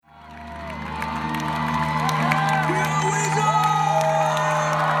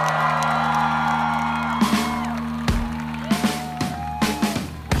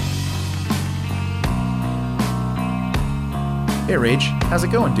Rach. How's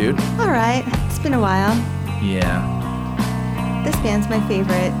it going, dude? All right. It's been a while. Yeah. This band's my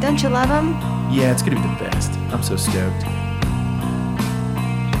favorite. Don't you love them? Yeah, it's gonna be the best. I'm so stoked.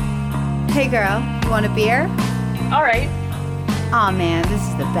 Hey girl, you want a beer? All right. Aw man, this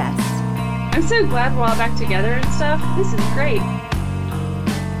is the best. I'm so glad we're all back together and stuff. This is great.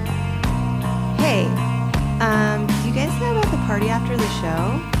 Hey, do you guys know about the party after the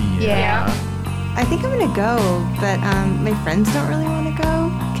show? Yeah. I think I'm gonna go, but my friends don't really want to go.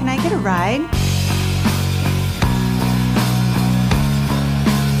 Can I get a ride?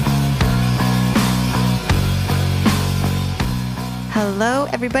 Hello,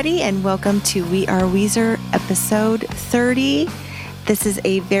 everybody, and welcome to We Are Weezer, episode 30. This is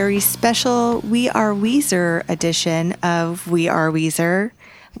a very special We Are Weezer edition of We Are Weezer,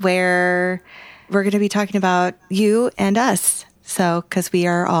 where we're going to be talking about you and us. So, because we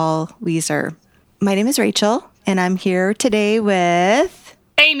are all Weezer. My name is Rachel, and I'm here today with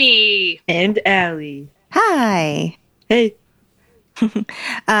Amy and Allie. Hi. Hey.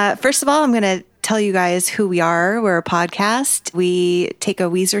 First of all, I'm going to tell you guys who we are. We're a podcast. We take a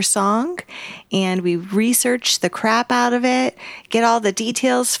Weezer song and we research the crap out of it, get all the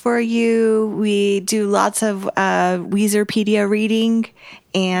details for you. We do lots of Weezerpedia reading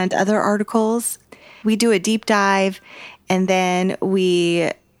and other articles. We do a deep dive and then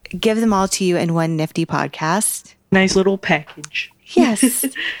we give them all to you in one nifty podcast. Nice little package. Yes.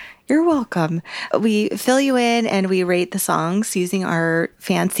 You're welcome. We fill you in and we rate the songs using our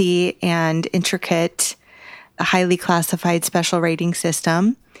fancy and intricate, highly classified special rating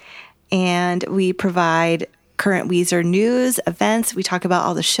system. And we provide current Weezer news, events. We talk about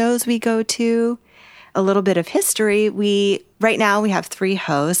all the shows we go to, a little bit of history. Right now we have 3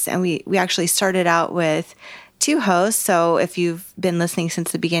 hosts, and we actually started out with 2 hosts. So if you've been listening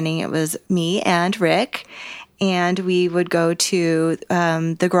since the beginning, it was me and Rick. And we would go to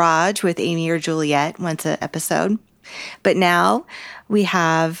the garage with Amy or Juliet once an episode. But now we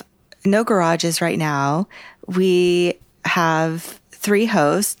have no garages right now. We have 3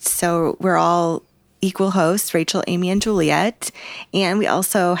 hosts. So we're all equal hosts, Rachel, Amy, and Juliet. And we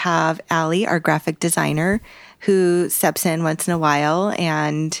also have Allie, our graphic designer, who steps in once in a while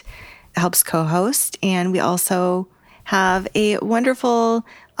and helps co-host. And we also have a wonderful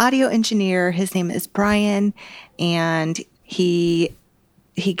audio engineer. His name is Brian, and he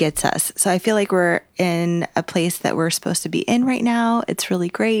gets us. So I feel like we're in a place that we're supposed to be in right now. It's really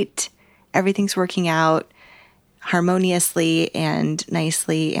great. Everything's working out harmoniously and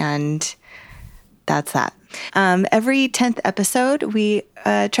nicely, and that's that. Every 10th episode, we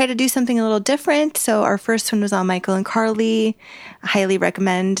try to do something a little different. So our first one was on Michael and Carly. I highly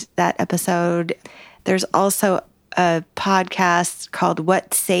recommend that episode. There's also a podcast called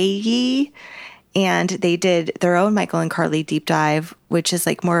What Say Ye? And they did their own Michael and Carly deep dive, which is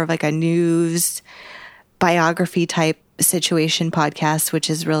like more of like a news biography type situation podcast, which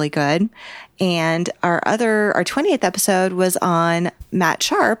is really good. And our 20th episode was on Matt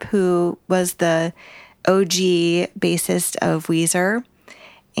Sharp, who was the OG bassist of Weezer.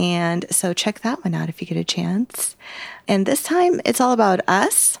 And so check that one out if you get a chance. And this time it's all about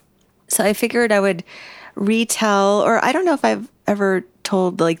us. So I figured I would retell, or I don't know if I've ever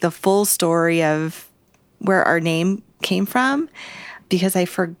told like the full story of where our name came from, because I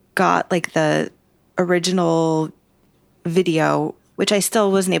forgot like the original video, which I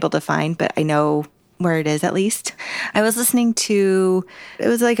still wasn't able to find, but I know where it is at least. I was listening to, it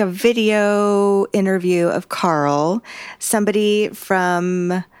was like a video interview of Carl. Somebody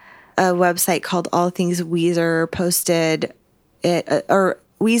from a website called All Things Weezer posted it, or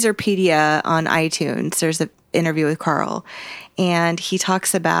Weezerpedia on iTunes. There's an interview with Carl, and he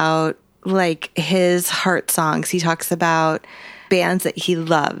talks about like his heart songs. He talks about bands that he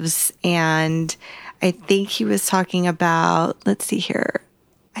loves. And I think he was talking about, let's see here.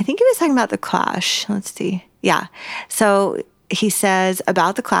 I think he was talking about The Clash. Let's see. Yeah. So he says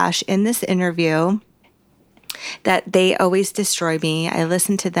about The Clash in this interview that they always destroy me. I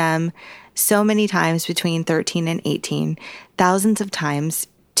listen to them so many times between 13 and 18, thousands of times,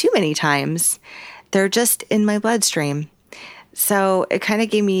 too many times. They're just in my bloodstream. So it kind of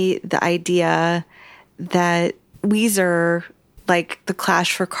gave me the idea that Weezer, like The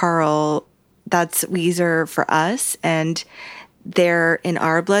Clash for Carl, that's Weezer for us, and they're in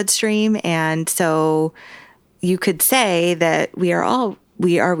our bloodstream. And so you could say that we are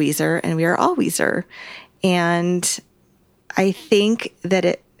Weezer and we are all Weezer. And I think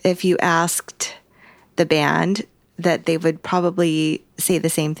that if you asked the band, that they would probably say the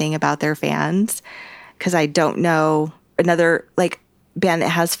same thing about their fans, because I don't know another like band that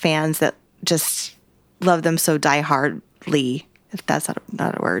has fans that just love them so diehardly if that's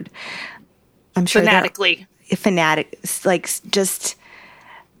not a word. I'm sure Fanatically. Fanatic, like just,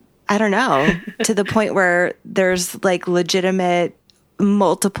 I don't know, to the point where there's like legitimate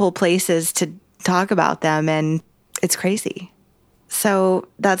multiple places to talk about them, and it's crazy. So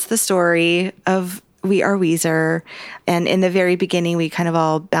that's the story of We Are Weezer. And in the very beginning, we kind of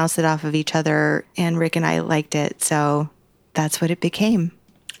all bounced it off of each other, and Rick and I liked it. So that's what it became.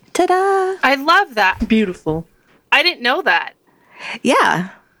 Ta-da! I love that. Beautiful. I didn't know that. Yeah.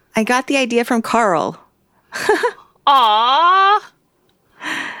 I got the idea from Carl. Aw.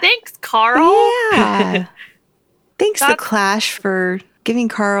 Thanks, Carl. Yeah. Thanks, The That's- Clash, for giving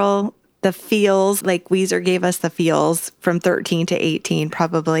Carl the feels like Weezer gave us the feels from 13 to 18,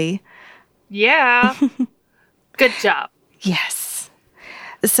 probably. Yeah. Good job. Yes.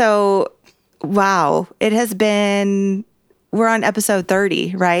 So, wow. It has been, we're on episode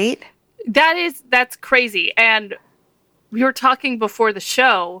 30, right? That's crazy. And we were talking before the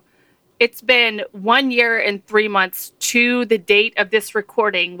show. It's been 1 year and 3 months to the date of this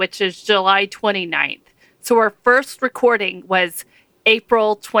recording, which is July 29th. So our first recording was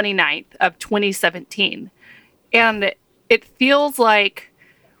April 29th of 2017. And it feels like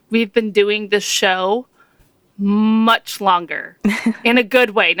we've been doing this show much longer in a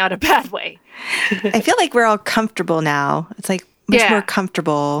good way, not a bad way. I feel like we're all comfortable now. It's like much Yeah. more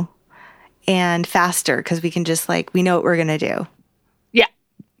comfortable and faster because we can just like, we know what we're going to do. Yeah.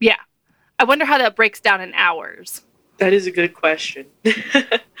 Yeah. I wonder how that breaks down in hours. That is a good question.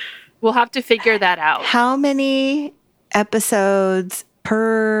 We'll have to figure that out. How many episodes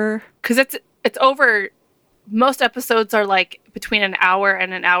per? Because it's over. Most episodes are like between an hour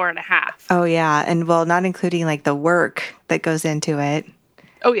and a half. Oh, yeah. And well, not including like the work that goes into it.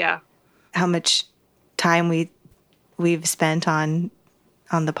 Oh yeah. How much time we've spent on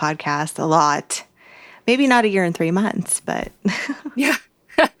the podcast. A lot. Maybe not a year and 3 months, but Yeah.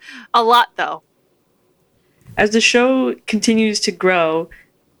 A lot though. As the show continues to grow,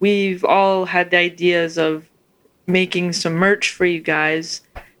 we've all had the ideas of making some merch for you guys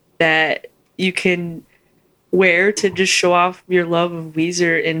that you can wear to just show off your love of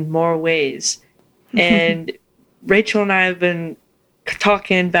Weezer in more ways. And Rachel and I have been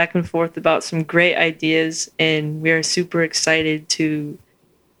talking back and forth about some great ideas, and we are super excited to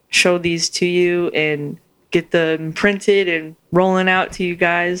show these to you and get them printed and rolling out to you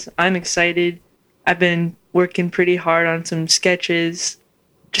guys. I'm excited. I've been working pretty hard on some sketches.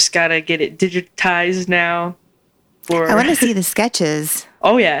 Just gotta get it digitized now. I want to see the sketches.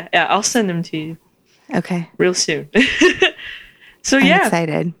 Oh yeah, I'll send them to you Okay. real soon. So I'm yeah,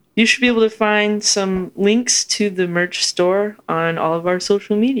 excited. you should be able to find some links to the merch store on all of our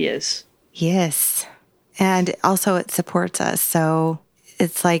social medias. Yes. And also it supports us. So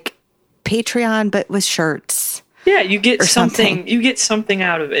it's like Patreon, but with shirts. Yeah, you get Or something. something. You get something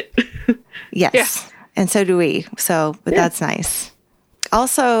out of it. Yes. Yeah. And so do we. So, but Yeah. that's nice.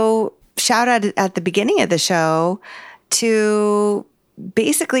 Also, shout out at the beginning of the show to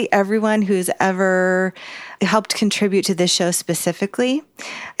basically everyone who's ever helped contribute to this show specifically,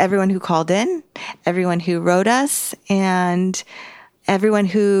 everyone who called in, everyone who wrote us, and everyone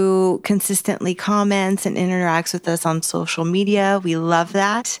who consistently comments and interacts with us on social media. We love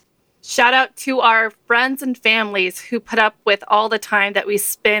that. Shout out to our friends and families who put up with all the time that we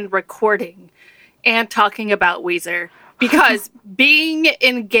spend recording and talking about Weezer. Because being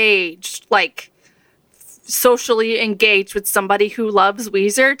engaged, like socially engaged with somebody who loves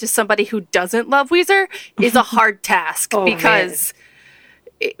Weezer to somebody who doesn't love Weezer is a hard task. Oh, because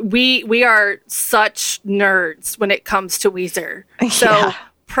we are such nerds when it comes to Weezer. So Yeah.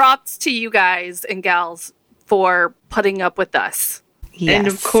 props to you guys and gals for putting up with us. Yes. And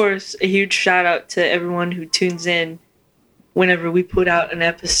of course, a huge shout out to everyone who tunes in whenever we put out an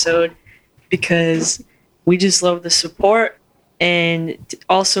episode, because we just love the support, and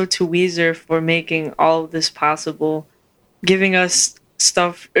also to Weezer for making all of this possible, giving us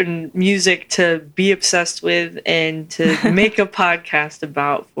stuff and music to be obsessed with and to make a podcast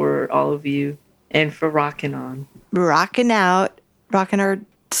about for all of you, and for rocking on. rocking out, rocking our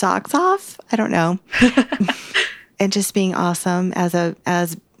socks off. I don't know. And just being awesome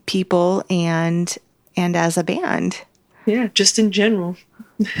as people and as a band. Yeah, just in general.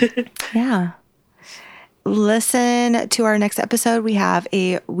 Yeah. Listen to our next episode. We have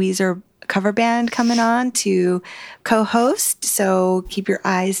a Weezer cover band coming on to co-host. So keep your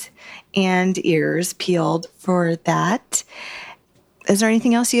eyes and ears peeled for that. Is there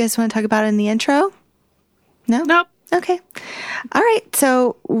anything else you guys want to talk about in the intro? No? Nope. Okay. All right.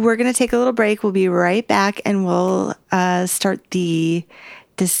 So we're going to take a little break. We'll be right back and we'll start the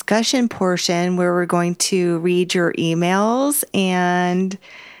discussion portion where we're going to read your emails and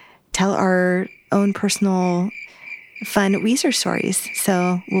tell our own personal fun Weezer stories.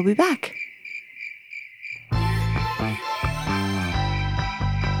 So we'll be back. I've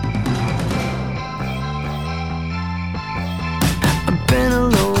been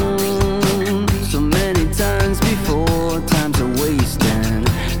alone so many times before. Times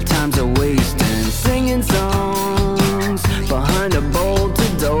are wasting, singing songs behind a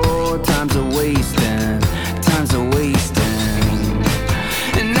bolted door. Times are wasting,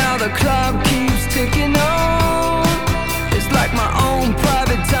 and now the clock keeps ticking on. It's like my own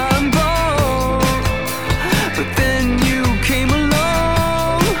private time bomb. But then you came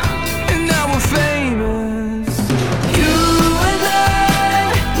along, and now we're famous. You and I,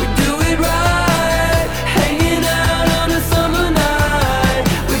 we do it right, hanging out on a summer night.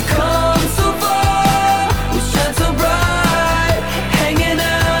 We've come so far, we shine so bright, hanging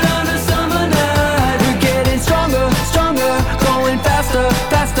out on a summer night. We're getting stronger, going faster.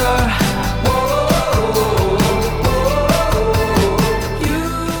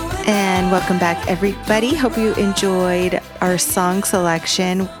 And welcome back, everybody. Hope you enjoyed our song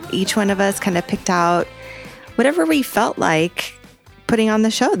selection. Each one of us kind of picked out whatever we felt like putting on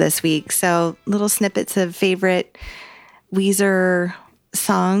the show this week. So little snippets of favorite Weezer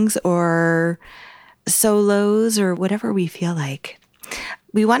songs or solos or whatever we feel like.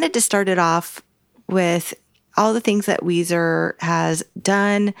 We wanted to start it off with all the things that Weezer has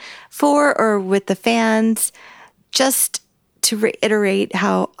done for or with the fans, just to reiterate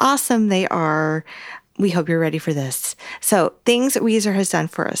how awesome they are. We hope you're ready for this. So, things that Weezer has done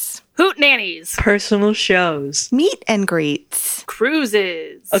for us. Hoot nannies, Personal shows, Meet and greets.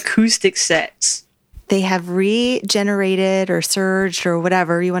 cruises, acoustic sets, They have regenerated or surged or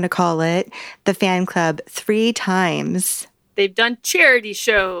whatever you want to call it, the fan club 3 times. they've done charity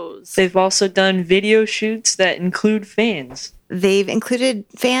shows, they've also done video shoots that include fans. They've included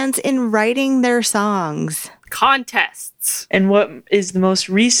fans in writing their songs. contests, And what is the most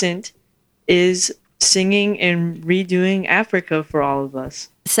recent is singing and redoing Africa for all of us.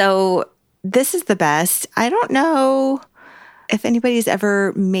 So this is the best. I don't know if anybody's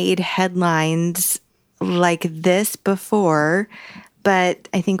ever made headlines like this before, but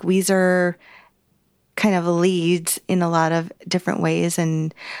I think Weezer kind of leads in a lot of different ways.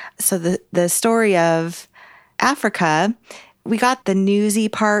 And so the story of Africa, we got the newsy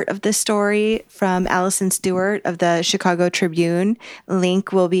part of the story from Allison Stewart of the Chicago Tribune.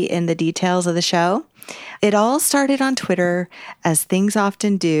 Link will be in the details of the show. It all started on Twitter, as things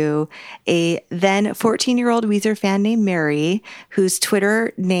often do. A then 14-year-old Weezer fan named Mary, whose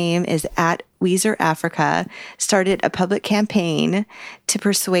Twitter name is @WeezerAfrica, started a public campaign to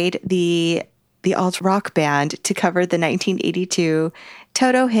persuade the alt-rock band to cover the 1982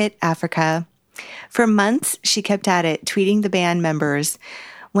 Toto hit Africa. For months, she kept at it, tweeting the band members,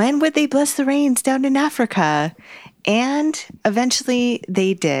 when would they bless the rains down in Africa? And eventually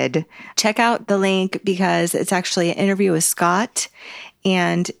they did. Check out the link because it's actually an interview with Scott,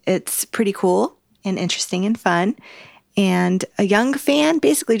 and it's pretty cool and interesting and fun. And a young fan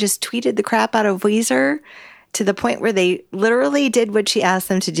basically just tweeted the crap out of Weezer to the point where they literally did what she asked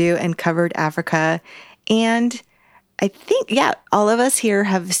them to do and covered Africa. And I think, all of us here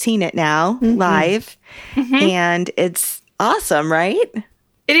have seen it now live, and it's awesome, right?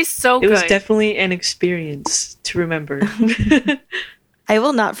 It is so It good. was definitely an experience to remember. I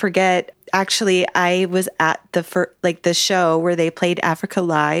will not forget. Actually, I was at the show where they played Africa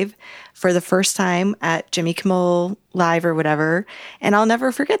Live for the first time at Jimmy Kimmel Live or whatever, and I'll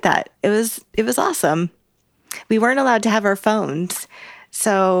never forget that. It was awesome. We weren't allowed to have our phones,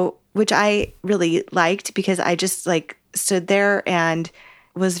 so which I really liked because I just stood there and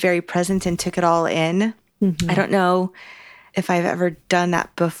was very present and took it all in. I don't know if I've ever done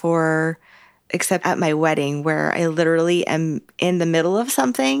that before, except at my wedding, where I literally am in the middle of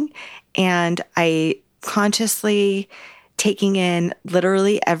something and I consciously taking in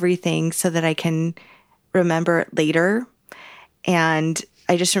literally everything so that I can remember it later. And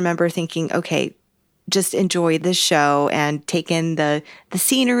I just remember thinking, okay, just enjoy this show and take in the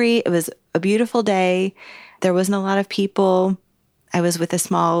scenery. It was a beautiful day. There wasn't a lot of people. I was with a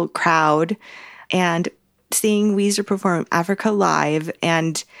small crowd, and seeing Weezer perform Africa Live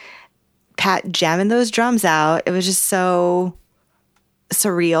and Pat jamming those drums out, it was just so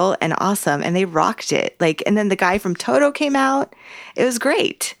surreal and awesome. And they rocked it. And then the guy from Toto came out. It was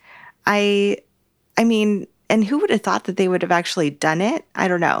great. I mean, and who would have thought that they would have actually done it? I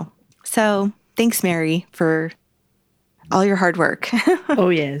don't know. So thanks, Mary, for all your hard work. Oh,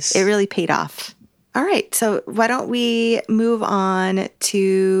 yes. It really paid off. All right. So why don't we move on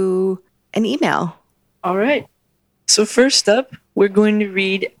to an email? All right. So first up, we're going to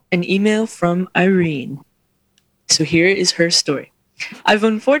read an email from Irene. So here is her story. I've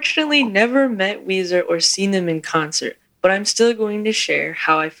unfortunately never met Weezer or seen them in concert, but I'm still going to share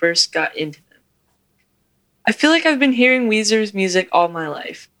how I first got into them. I feel like I've been hearing Weezer's music all my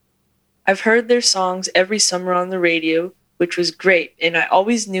life. I've heard their songs every summer on the radio, which was great, and I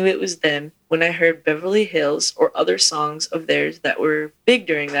always knew it was them when I heard Beverly Hills or other songs of theirs that were big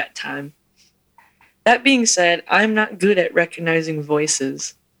during that time. That being said, I'm not good at recognizing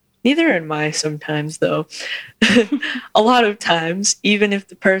voices. Neither am I sometimes, though. A lot of times, even if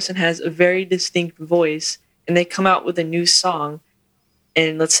the person has a very distinct voice and they come out with a new song,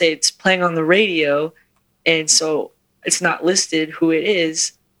 and let's say it's playing on the radio, and so it's not listed who it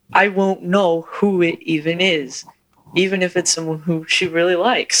is, I won't know who it even is, even if it's someone who she really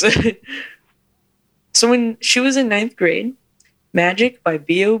likes. So when she was in 9th grade, Magic by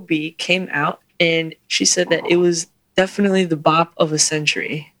B.O.B. came out, and she said that it was definitely the bop of a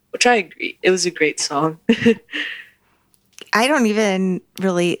century, which I agree. It was a great song. I don't even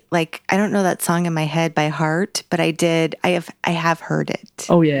really I don't know that song in my head by heart, but I have heard it.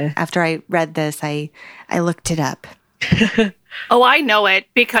 Oh, yeah. After I read this, I looked it up. Oh, I know it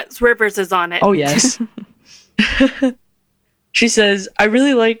because Rivers is on it. Oh, yes. She says, I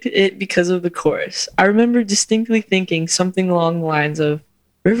really liked it because of the chorus. I remember distinctly thinking something along the lines of,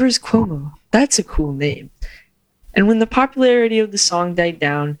 Rivers Cuomo, that's a cool name. And when the popularity of the song died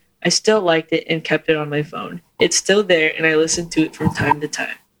down, I still liked it and kept it on my phone. It's still there, and I listen to it from time to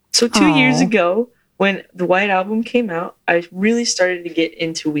time. So 2 years ago, when the White Album came out, I really started to get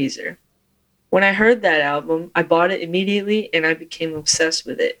into Weezer. When I heard that album, I bought it immediately, and I became obsessed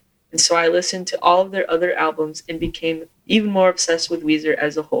with it. And so I listened to all of their other albums and became even more obsessed with Weezer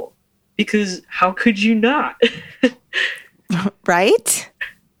as a whole. Because how could you not? Right?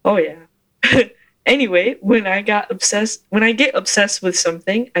 Oh, yeah. Anyway, when I get obsessed with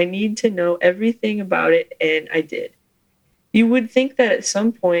something, I need to know everything about it, and I did. You would think that at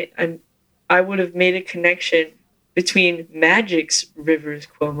some point I would have made a connection between Magic's Rivers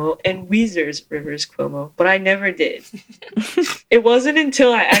Cuomo and Weezer's Rivers Cuomo, but I never did. It wasn't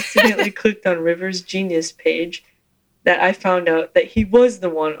until I accidentally clicked on Rivers' Genius page that I found out that he was the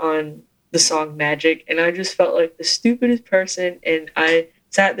one on the song Magic, and I just felt like the stupidest person, and I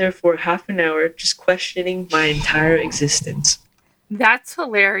sat there for half an hour just questioning my entire existence. That's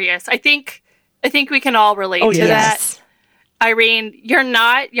hilarious. I think we can all relate to that. Irene, you're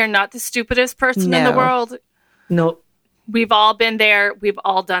not the stupidest person in the world. Nope. We've all been there. We've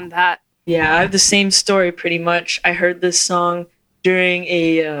all done that. Yeah, I have the same story pretty much. I heard this song during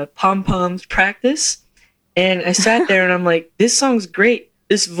a pom-poms practice, and I sat there and I'm like, this song's great.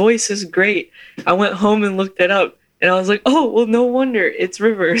 This voice is great. I went home and looked it up, and I was like, oh, well, no wonder. It's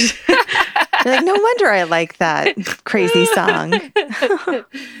Rivers. You're like, no wonder I like that crazy song.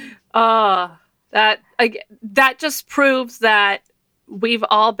 That just proves that we've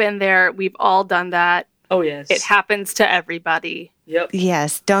all been there. We've all done that. Oh, yes. It happens to everybody. Yep.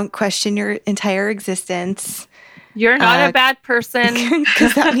 Yes. Don't question your entire existence. You're not a bad person.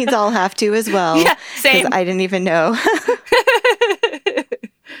 Because that means I'll have to as well. Yeah, same. I didn't even know.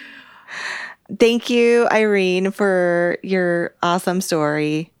 Thank you, Irene, for your awesome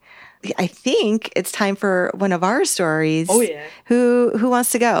story. I think it's time for one of our stories. Oh, yeah. Who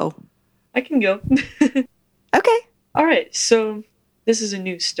wants to go? I can go. Okay. All right. So this is a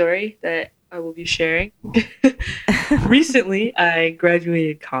new story that I will be sharing. Recently, I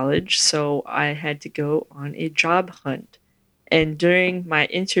graduated college, so I had to go on a job hunt. And during my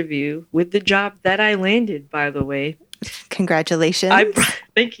interview with the job that I landed, by the way, congratulations.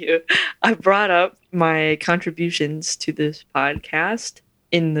 Thank you. I brought up my contributions to this podcast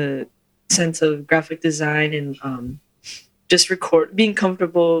in the sense of graphic design and just being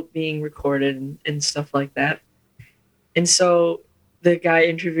comfortable being recorded and stuff like that. And so the guy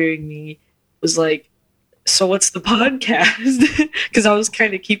interviewing me was like, so what's the podcast? Because I was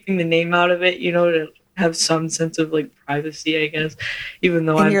kind of keeping the name out of it, to have some sense of privacy, I guess, even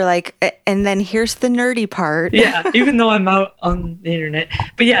though you're like, and then here's the nerdy part. Yeah, even though I'm out on the internet.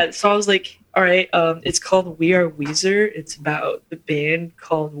 But yeah, so I was like, all right, it's called We Are Weezer. It's about the band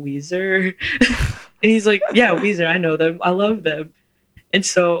called Weezer. And he's like, yeah, Weezer, I know them. I love them. And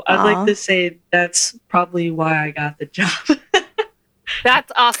so I'd like to say that's probably why I got the job.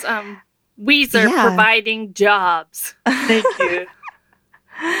 That's awesome. Weezer providing jobs. Thank you.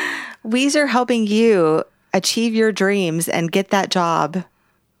 Weezer helping you achieve your dreams and get that job.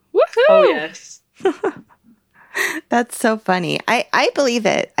 Woohoo! Oh, yes. That's so funny. I believe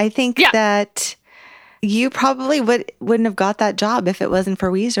it. I think that You probably wouldn't have got that job if it wasn't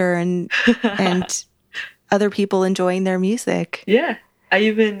for Weezer and other people enjoying their music. Yeah. I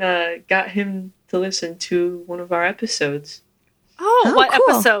even got him to listen to one of our episodes. Oh, what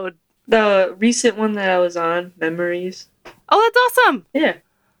cool. episode? The recent one that I was on, Memories. Oh, that's awesome. Yeah.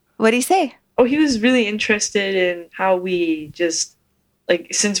 What'd he say? Oh, he was really interested in how we just, like,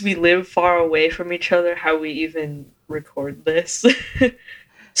 since we live far away from each other, how we even record this.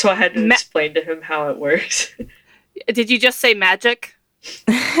 So I had to explain to him how it works. Did you just say magic?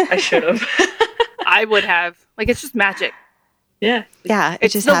 I should have. I would have. Like, it's just magic. Yeah. Yeah, it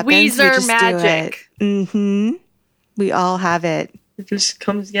It's just the happens. We Weezer just magic. do it. Mm-hmm. We all have it. It just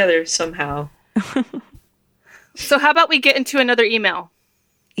comes together somehow. So how about we get into another email?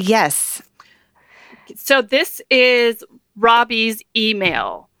 Yes. So this is Robbie's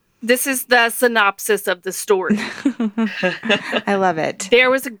email. This is the synopsis of the story. I love it. There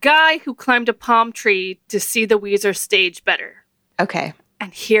was a guy who climbed a palm tree to see the Weezer stage better. Okay.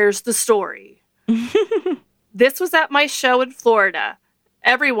 And here's the story. This was at my show in Florida.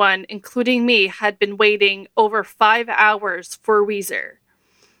 Everyone, including me, had been waiting over 5 hours for Weezer.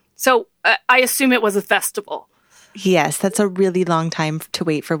 So I assume it was a festival. Yes, that's a really long time to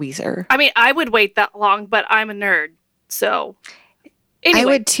wait for Weezer. I mean, I would wait that long, but I'm a nerd. So anyway. I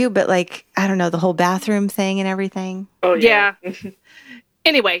would too, but like, I don't know, the whole bathroom thing and everything. Oh, yeah.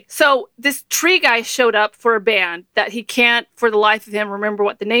 Anyway, so this tree guy showed up for a band that he can't, for the life of him, remember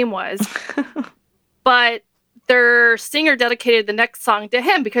what the name was. But their singer dedicated the next song to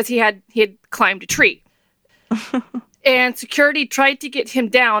him because he had climbed a tree. And security tried to get him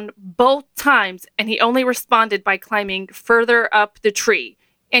down both times, and he only responded by climbing further up the tree.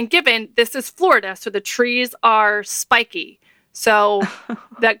 And given this is Florida, so the trees are spiky. So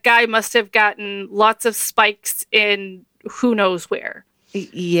that guy must have gotten lots of spikes in who knows where.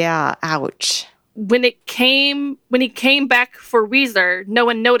 Yeah, ouch. When he came back for Weezer, no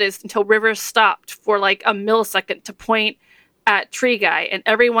one noticed until Rivers stopped for like a millisecond to point at Tree Guy, and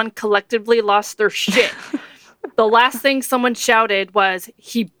everyone collectively lost their shit. The last thing someone shouted was,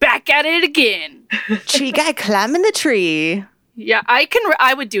 "He back at it again." Tree guy climbing the tree. Yeah,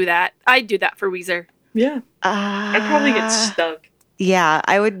 I would do that. I'd do that for Weezer. Yeah. I'd probably get stuck. Yeah,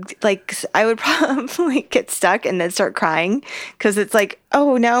 I would probably get stuck and then start crying because it's like,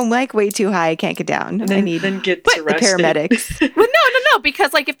 oh, now I'm like way too high. I can't get down. And I need then get the arrested. paramedics. Well, no,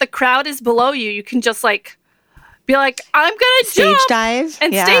 because like if the crowd is below you, you can just like be like, I'm gonna Stage jump dive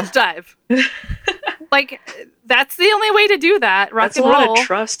and yeah. stage dive. Like that's the only way to do that. Rock That's a and lot roll. of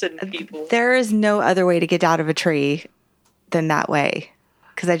trust in people. There is no other way to get out of a tree than that way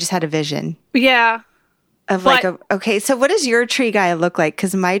because I just had a vision. Yeah. Of like, okay, so what does your tree guy look like?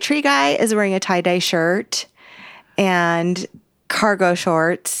 Because my tree guy is wearing a tie-dye shirt and cargo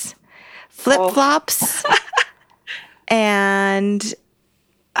shorts, flip-flops, and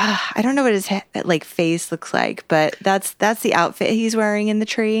I don't know what his like face looks like, but that's the outfit he's wearing in the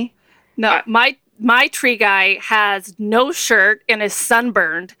tree. No, my tree guy has no shirt and is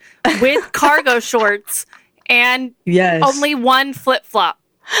sunburned with cargo shorts and Yes. only one flip-flop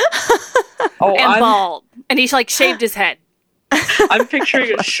Oh, and bald. And he's like shaved his head. I'm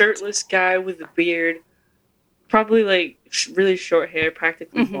picturing a shirtless guy with a beard, probably like really short hair,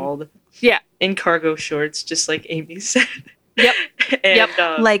 practically bald, Yeah. in cargo shorts, just like Amy said. Yep.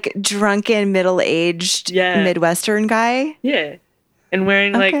 And, Like drunken, middle-aged Yeah. Midwestern guy. yeah. And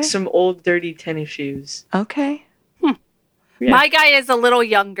wearing Okay. like some old dirty tennis shoes. Okay. Yeah. My guy is a little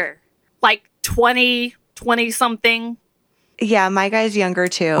younger, like 20 something. Yeah, my guy's younger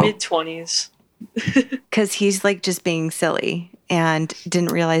too. Mid-20s. Because he's like just being silly and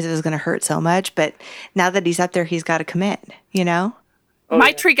didn't realize it was going to hurt so much. But now that he's up there, he's got to commit, you know? Oh, My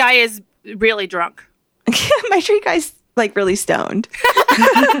yeah. tree guy is really drunk. My tree guy's like really stoned.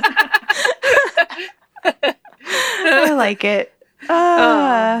 I like it.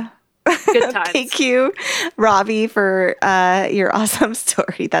 Good times. Thank you, Robbie, for your awesome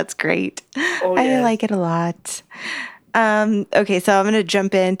story. That's great. Oh, yeah. I like it a lot. Okay, so I'm going to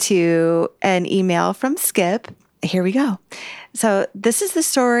jump into an email from Skip. Here we go. So this is the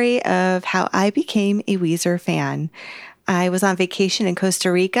story of how I became a Weezer fan. I was on vacation in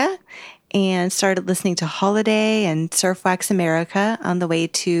Costa Rica and started listening to Holiday and Surf Wax America on the way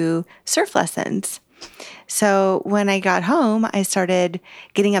to surf lessons. So when I got home, I started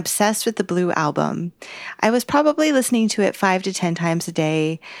getting obsessed with the Blue album. I was probably listening to it 5 to 10 times a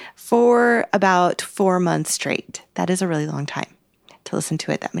day for about 4 months straight. That is a really long time to listen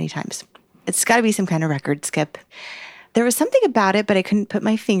to it that many times. It's got to be some kind of record, Skip. There was something about it, but I couldn't put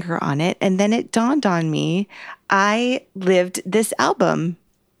my finger on it. And then it dawned on me, I lived this album,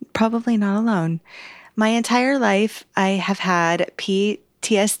 probably not alone. My entire life, I have had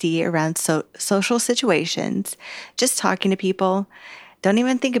PTSD around social situations, just talking to people. Don't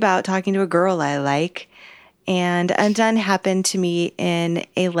even think about talking to a girl I like. And Undone happened to me in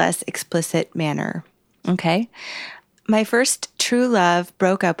a less explicit manner. Okay. My first true love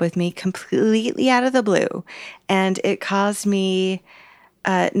broke up with me completely out of the blue, and it caused me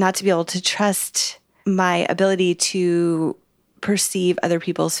not to be able to trust my ability to perceive other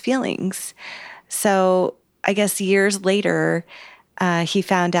people's feelings. So I guess years later, he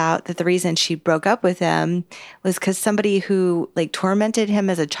found out that the reason she broke up with him was because somebody who like tormented him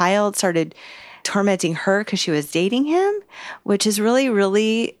as a child started tormenting her because she was dating him, which is really,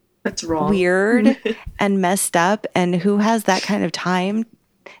 really That's wrong. weird and messed up. And who has that kind of time,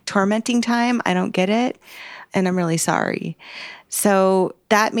 tormenting time? I don't get it. And I'm really sorry. So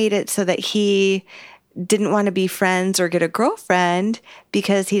that made it so that he didn't want to be friends or get a girlfriend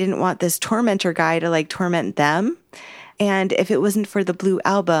because he didn't want this tormentor guy to like torment them. And if it wasn't for the Blue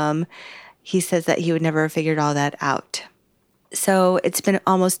Album, he says that he would never have figured all that out. So it's been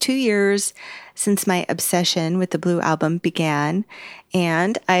almost 2 years since my obsession with the Blue Album began,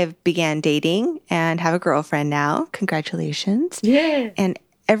 and I've began dating and have a girlfriend now. Congratulations. Yeah. And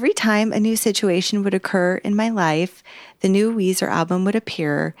every time a new situation would occur in my life, the new Weezer album would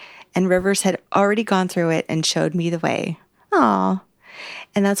appear, and Rivers had already gone through it and showed me the way. Aw.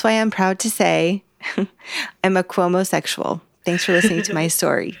 And that's why I'm proud to say I'm a Cuomo-sexual. Thanks for listening to my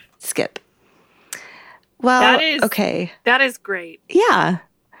story. Skip. Well, okay. That is great. Yeah.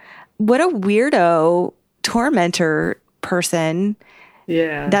 What a weirdo tormentor person.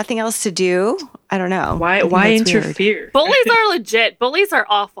 Yeah. Nothing else to do. I don't know. Why I think that's weird. interfere? Bullies are legit. Bullies are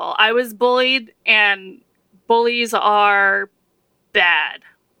awful. I was bullied, and bullies are bad.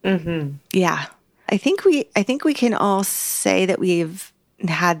 Mm-hmm. Yeah. I think we can all say that we've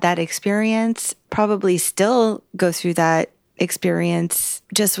had that experience, probably still go through that experience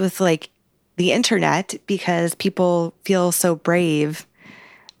just with like the internet, because people feel so brave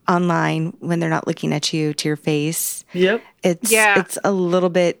online when they're not looking at you to your face. Yep. It's a little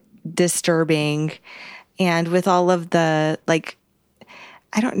bit disturbing. And with all of the like,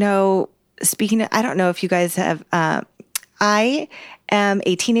 I don't know if you guys have, I am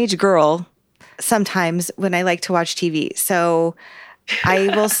a teenage girl sometimes when I like to watch TV. So I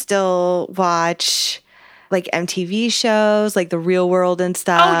will still watch like MTV shows, like The Real World and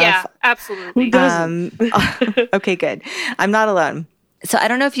stuff. Oh, yeah, absolutely. Who doesn't? Okay, good. I'm not alone. So I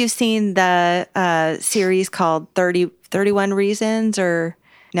don't know if you've seen the series called 31 Reasons or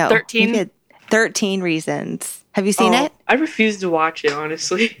no. 13. maybe 13 Reasons. Have you seen it? I refuse to watch it,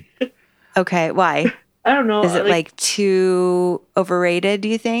 honestly. Okay, why? I don't know. Is it like too overrated, do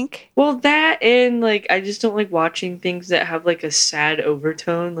you think? Well, that and like I just don't like watching things that have like a sad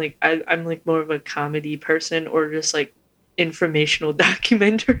overtone. Like I'm like more of a comedy person or just like informational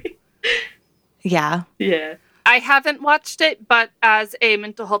documentary. Yeah. Yeah. I haven't watched it, but as a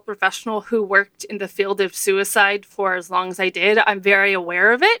mental health professional who worked in the field of suicide for as long as I did, I'm very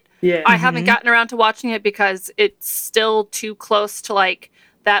aware of it. Yeah. I haven't gotten around to watching it because it's still too close to like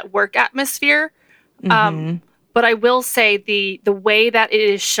that work atmosphere. But I will say the way that it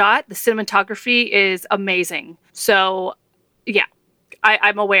is shot, the cinematography is amazing. So, yeah,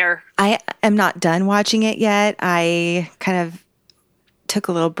 I'm aware. I am not done watching it yet. I kind of took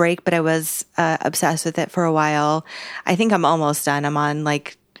a little break, but I was obsessed with it for a while. I think I'm almost done. I'm on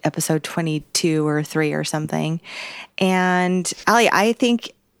like episode 22 or 3 or something. And Ali, I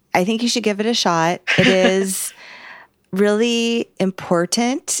think you should give it a shot. It is really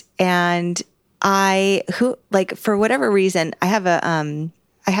important, and for whatever reason, I have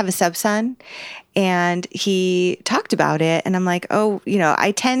a stepson, and he talked about it, and I'm like, oh,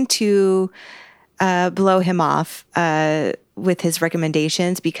 I tend to blow him off with his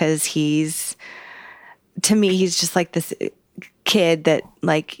recommendations because he's just like this kid that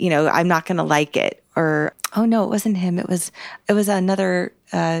like, I'm not going to like it. Or, oh no, it wasn't him. It was another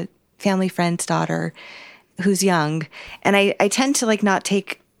family friend's daughter who's young. And I tend to like not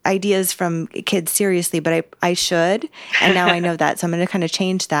take ideas from kids seriously, but I should. And now I know that. So I'm going to kind of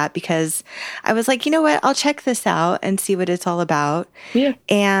change that because I was like, you know what? I'll check this out and see what it's all about. Yeah.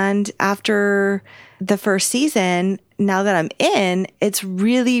 And after the first season, now that I'm in, it's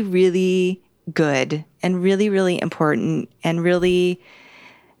really, really good and really, really important. And really,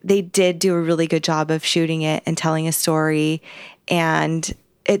 they did do a really good job of shooting it and telling a story. And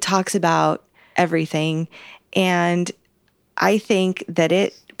it talks about everything. And I think that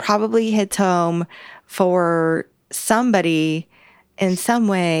it probably hits home for somebody in some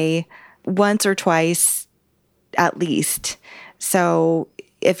way once or twice at least. So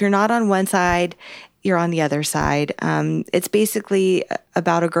if you're not on one side, you're on the other side. It's basically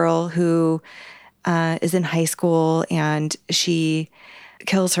about a girl who is in high school and she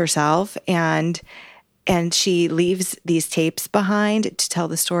kills herself, and she leaves these tapes behind to tell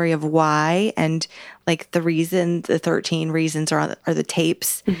the story of why, and like the 13 reasons are the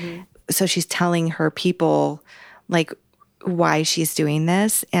tapes. So she's telling her people like why she's doing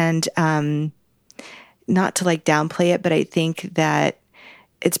this, and not to like downplay it, but I think that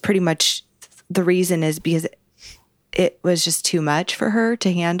it's pretty much the reason is because it was just too much for her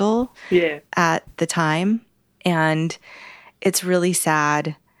to handle at the time. And it's really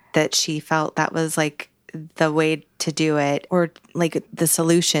sad that she felt that was like the way to do it, or like the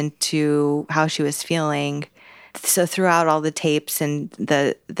solution to how she was feeling. So throughout all the tapes and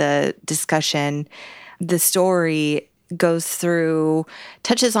the discussion, the story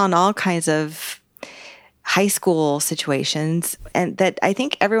touches on all kinds of high school situations, and that I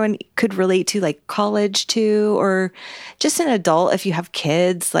think everyone could relate to, like college too, or just an adult if you have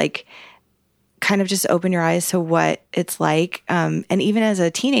kids, like kind of just open your eyes to what it's like. And even as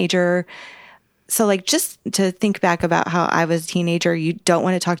a teenager, so like just to think back about how I was a teenager, you don't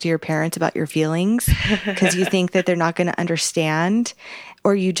want to talk to your parents about your feelings because you think that they're not going to understand,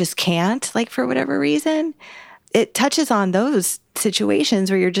 or you just can't, like for whatever reason. It touches on those situations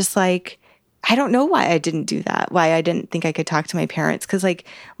where you're just like, I don't know why I didn't do that, why I didn't think I could talk to my parents. Because like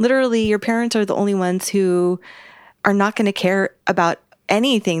literally your parents are the only ones who are not going to care about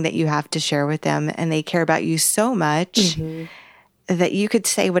anything that you have to share with them. And they care about you so much that you could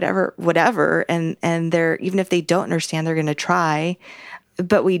say whatever. And they're, even if they don't understand, they're going to try.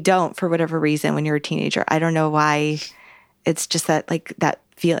 But we don't, for whatever reason, when you're a teenager. I don't know why. It's just that like that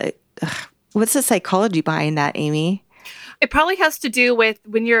feeling. What's the psychology behind that, Amy? It probably has to do with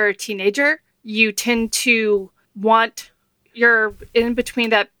when you're a teenager, you tend to you're in between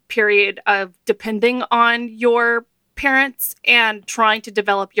that period of depending on your parents and trying to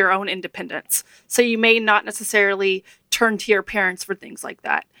develop your own independence. So you may not necessarily turn to your parents for things like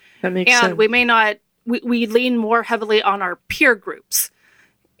that. That makes sense. And we may not, we lean more heavily on our peer groups.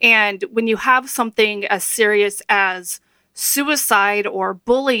 And when you have something as serious as suicide or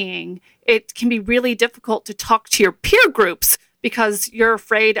bullying, it can be really difficult to talk to your peer groups because you're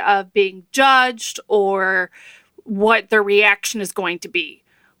afraid of being judged or what their reaction is going to be.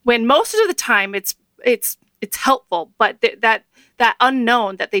 When most of the time it's helpful, but that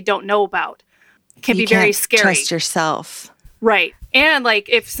unknown that they don't know about can be very scary. Trust yourself. Right. And like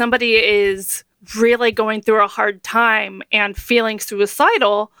if somebody is really going through a hard time and feeling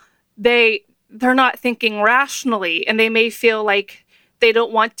suicidal, they're not thinking rationally, and they may feel like they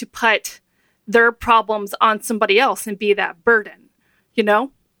don't want to put their problems on somebody else and be that burden, you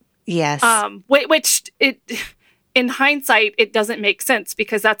know? Yes. Which in hindsight, it doesn't make sense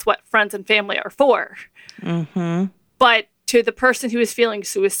because that's what friends and family are for. Mm-hmm. But to the person who is feeling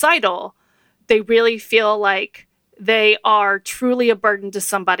suicidal, they really feel like they are truly a burden to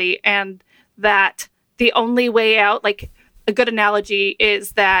somebody, and that the only way out, like a good analogy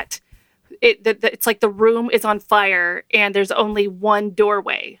is that it's like the room is on fire and there's only one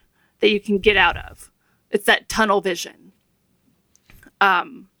doorway that you can get out of. It's that tunnel vision.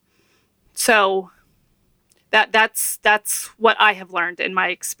 So that's what I have learned in my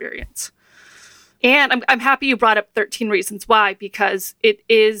experience. And I'm happy you brought up 13 Reasons Why, because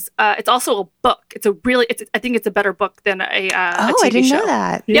it's also a book. I think it's a better book than a TV I didn't show. know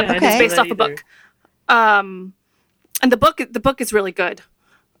that. Yep, Okay. it's based off a book. And the book is really good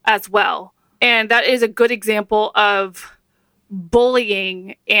as well. And that is a good example of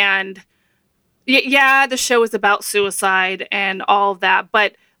bullying. And yeah, the show is about suicide and all of that,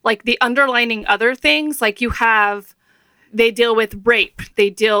 but like the underlining other things, like they deal with rape,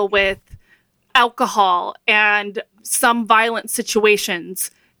 they deal with alcohol and some violent situations.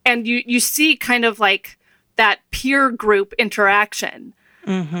 And you see kind of like that peer group interaction.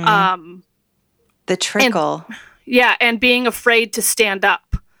 Mm-hmm. The trickle. And being afraid to stand up.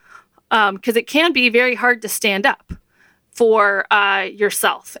 Because it can be very hard to stand up for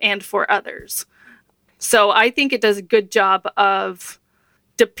yourself and for others. So I think it does a good job of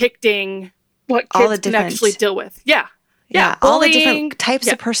depicting what kids can actually deal with. Yeah. All the different types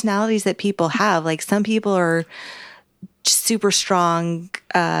of personalities that people have. Like some people are super strong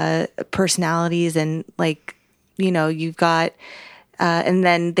personalities, and like, you know, you've got and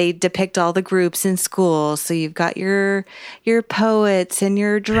then they depict all the groups in school. So you've got your poets and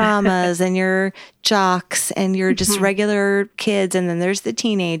your dramas and your jocks and your just regular kids. And then there's the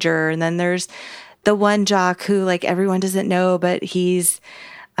teenager. And then there's the one jock who like everyone doesn't know, but he's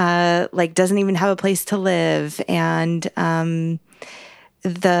like doesn't even have a place to live. And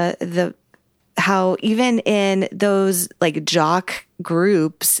the how even in those like jock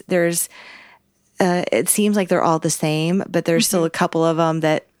groups, there's it seems like they're all the same, but there's still a couple of them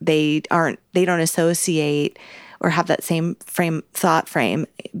that they don't associate or have that same thought frame,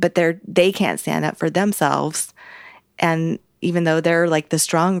 but they can't stand up for themselves. And even though they're like the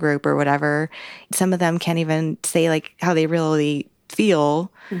strong group or whatever, some of them can't even say like how they really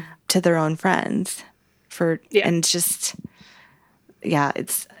feel to their own friends and it's just,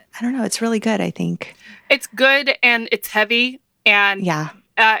 it's, I don't know. It's really good, I think. It's good and it's heavy and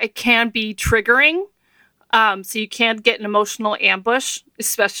it can be triggering. So you can get an emotional ambush,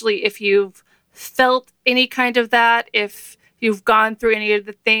 especially if you've felt any kind of that, if you've gone through any of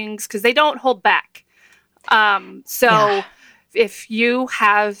the things, because they don't hold back. If you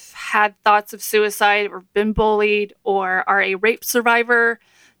have had thoughts of suicide or been bullied or are a rape survivor,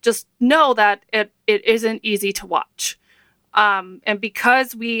 just know that it isn't easy to watch. And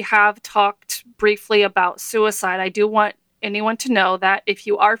because we have talked briefly about suicide, I do want anyone to know that if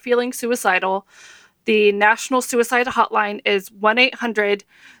you are feeling suicidal, the National Suicide Hotline is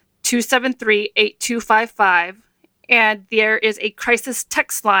 1-800-273-8255. And there is a crisis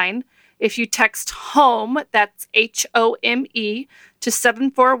text line. If you text HOME, that's HOME, to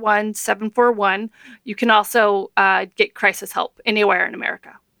 741-741, you can also get crisis help anywhere in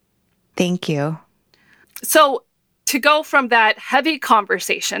America. Thank you. So to go from that heavy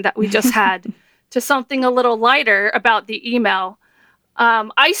conversation that we just had to something a little lighter about the email,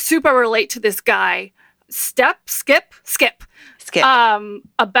 I super relate to this guy, Skip,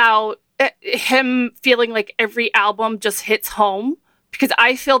 about him feeling like every album just hits home, because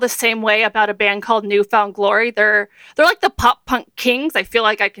I feel the same way about a band called New Found Glory. They're like the pop punk kings. I feel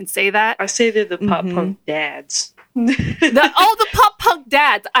like I can say that. I say they're the pop punk dads. The pop punk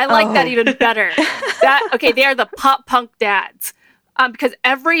dads. I like that even better. They are the pop punk dads. Because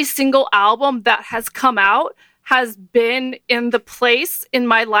every single album that has come out has been in the place in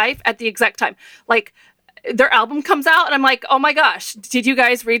my life at the exact time. Like, their album comes out and I'm like, oh my gosh, did you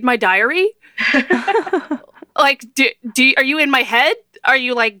guys read my diary? Like, are you in my head? Are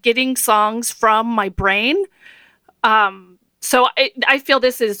you like getting songs from my brain? So I feel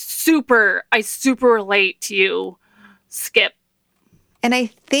this is I super relate to you, Skip. And I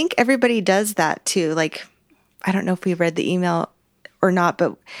think everybody does that too. Like, I don't know if we read the email or not,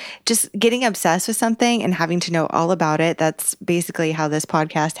 but just getting obsessed with something and having to know all about it. That's basically how this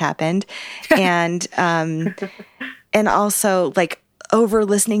podcast happened. And, and also like over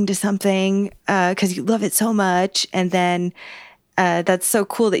listening to something, cause you love it so much. And then, that's so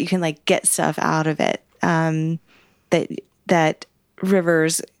cool that you can like get stuff out of it. That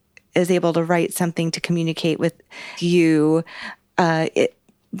Rivers is able to write something to communicate with you, 20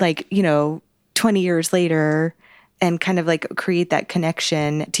 years later, and kind of like create that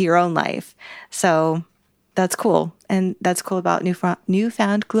connection to your own life. So that's cool. And that's cool about New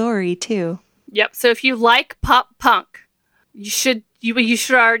Found Glory too. Yep. So if you like pop punk, you should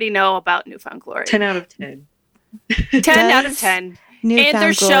already know about New Found Glory. 10 out of 10. 10 out of 10. And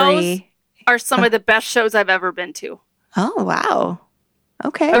their shows are some of the best shows I've ever been to. Oh, wow.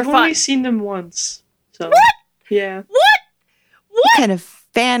 Okay. I've only seen them once. So, what? Yeah. What kind of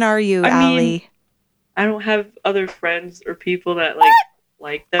fan are you, Allie? I don't have other friends or people that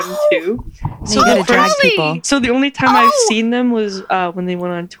like them too. So you gotta drag people. So the only time I've seen them was when they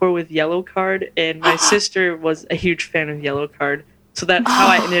went on tour with Yellowcard, and my sister was a huge fan of Yellowcard. So that's how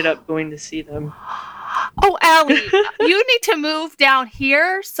I ended up going to see them. Oh, Allie, you need to move down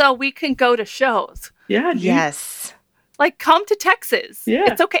here so we can go to shows. Yeah, dude. Yes. Like, come to Texas. Yeah.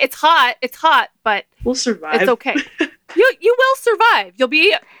 It's okay. It's hot, but we'll survive. It's okay. You will survive.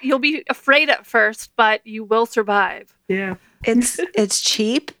 You'll be afraid at first, but you will survive. Yeah. It's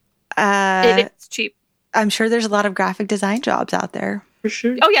cheap. It is cheap. I'm sure there's a lot of graphic design jobs out there. For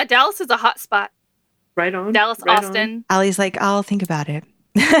sure. Oh yeah, Dallas is a hot spot. Right on. Dallas, right Austin. On. Allie's like, I'll think about it.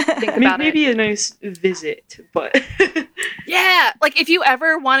 Maybe a nice visit, but yeah, like if you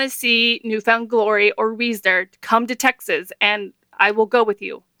ever want to see New Found Glory or Weezer, come to Texas and I will go with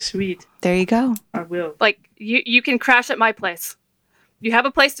you. Sweet. There you go. I will. Like you can crash at my place. You have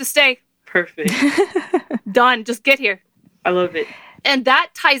a place to stay. Perfect. Done. Just get here. I love it. And that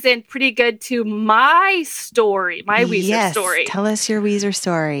ties in pretty good to my story, my Weezer story. Tell us your Weezer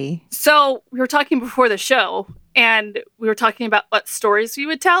story. So we were talking before the show, and we were talking about what stories we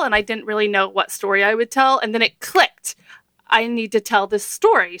would tell, and I didn't really know what story I would tell, and then it clicked. I need to tell this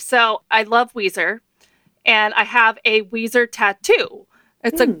story. So I love Weezer, and I have a Weezer tattoo.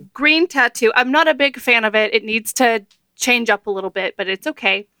 It's a green tattoo. I'm not a big fan of it. It needs to change up a little bit, but it's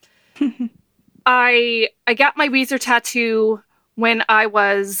okay. I got my Weezer tattoo when I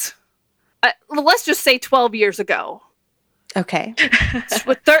was let's just say 12 years ago. Okay.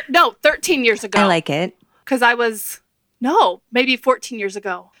 13 years ago. I like it. Because maybe 14 years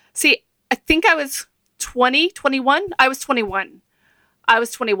ago. See, I think I was 21. I was 21,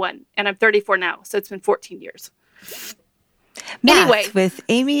 and I'm 34 now, so it's been 14 years. Math Anyway. with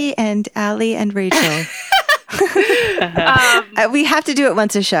Amy and Allie and Rachel. We have to do it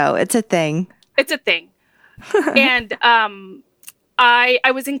once a show. It's a thing. It's a thing. And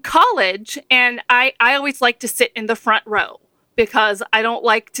I was in college, and I always like to sit in the front row because I don't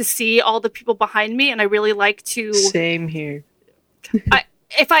like to see all the people behind me, and I really like to. Same here.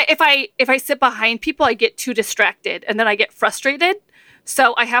 If I sit behind people, I get too distracted, and then I get frustrated.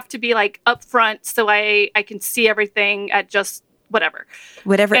 So I have to be like up front so I can see everything at just whatever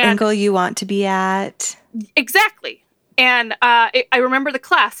Angle you want to be at. Exactly. And I remember the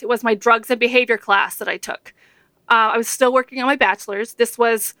class. It was my drugs and behavior class that I took. I was still working on my bachelor's. This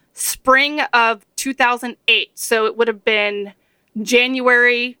was spring of 2008. So it would have been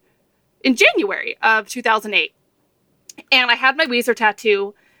January of 2008. And I had my Weezer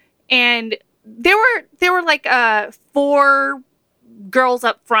tattoo. And there were like 4 girls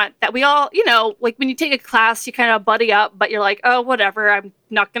up front that we all, like when you take a class, you kind of buddy up, but you're like, oh, whatever. I'm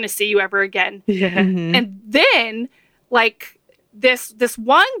not going to see you ever again. Yeah. Mm-hmm. And then like this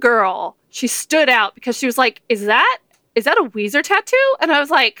one girl, she stood out because she was like, is that a Weezer tattoo? And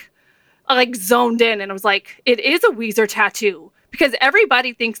I zoned in and I was like, it is a Weezer tattoo, because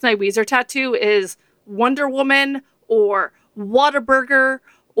everybody thinks my Weezer tattoo is Wonder Woman or Whataburger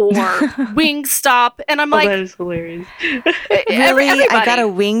or Wingstop. And I'm like, that is hilarious. Really? Everybody. I got a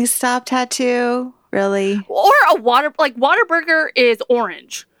Wingstop tattoo? Really? Or Whataburger is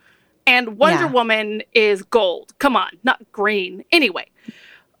orange and Wonder Woman is gold. Come on, not green. Anyway.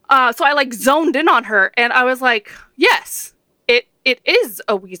 So I like zoned in on her and I was like, yes, it is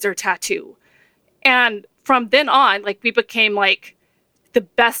a Weezer tattoo. And from then on, like we became like the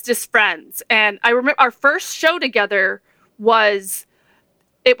bestest friends. And I remember our first show together was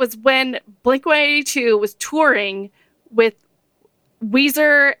when Blink-182 was touring with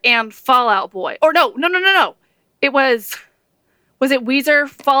Weezer and Fall Out Boy. Or no. It was it Weezer,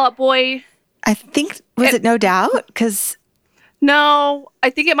 Fall Out Boy? I think, was it No Doubt? Because no, I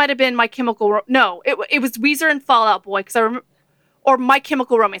think it might have been My Chemical No, it was Weezer and Fall Out Boy, because I remember, or My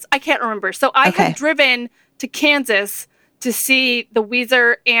Chemical Romance. I can't remember. So I had driven to Kansas to see the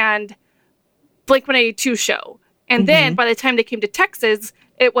Weezer and Blink-182 show. And then by the time they came to Texas,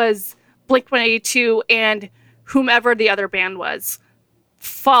 it was Blink-182 and whomever the other band was.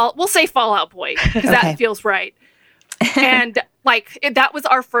 We'll say Fall Out Boy, because that feels right. And that was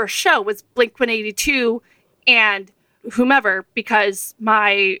our first show, was Blink-182 and whomever, because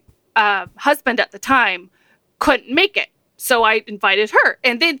my husband at the time couldn't make it. So I invited her.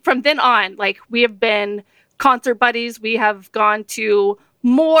 And then from then on, like, we have been concert buddies. We have gone to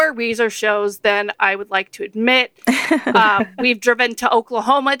more Weezer shows than I would like to admit. We've driven to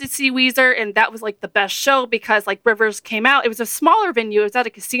Oklahoma to see Weezer, and that was like the best show because like Rivers came out. It was a smaller venue. It was at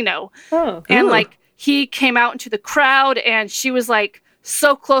a casino. Oh, and like he came out into the crowd, and she was like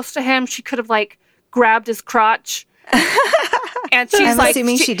so close to him, she could have like grabbed his crotch. And she's I'm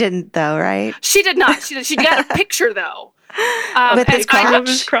assuming she didn't, though, right? She did not. She got a picture though. With his crotch? Of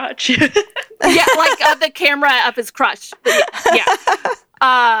his crotch. Yeah, like the camera of his crotch. Yeah.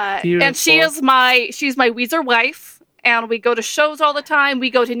 And she's my Weezer wife, and we go to shows all the time. We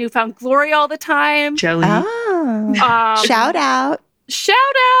go to Newfound Glory all the time. Jelly. Oh. Shout out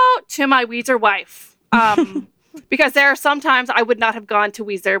to my Weezer wife. Because there are sometimes I would not have gone to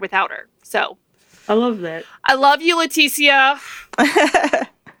Weezer without her. So I love that. I love you, Leticia.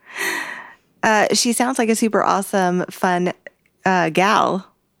 She sounds like a super awesome, fun gal.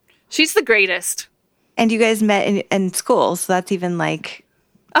 She's the greatest. And you guys met in school, so that's even like,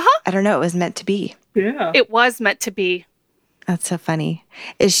 I don't know, it was meant to be. Yeah. It was meant to be. That's so funny.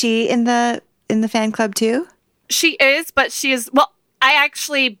 Is she in the fan club too? She is, but she is, well, I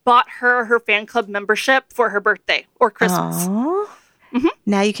actually bought her fan club membership for her birthday or Christmas. Mm-hmm.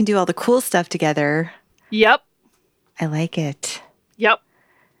 Now you can do all the cool stuff together. Yep. I like it. Yep.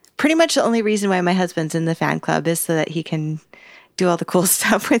 Pretty much the only reason why my husband's in the fan club is so that he can do all the cool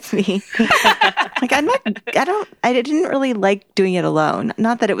stuff with me. Like I didn't really like doing it alone.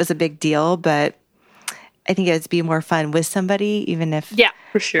 Not that it was a big deal, but I think it would be more fun with somebody, even if, yeah,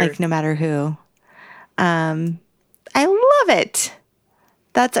 for sure, like no matter who. I love it.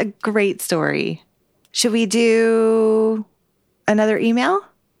 That's a great story. Should we do another email?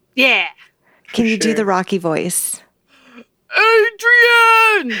 Yeah. Can you do the Rocky voice?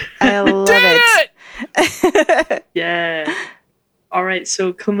 Adrian! I love it. Yeah. All right,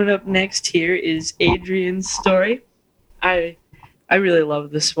 so coming up next here is Adrian's story. I really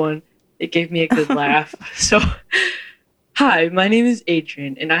love this one. It gave me a good laugh. So, hi, my name is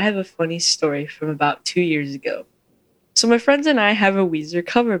Adrian, and I have a funny story from about 2 years ago. So my friends and I have a Weezer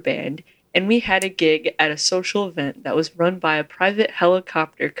cover band, and we had a gig at a social event that was run by a private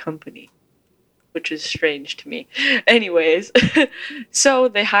helicopter company, which is strange to me. Anyways, so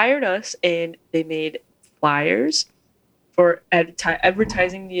they hired us, and they made flyers for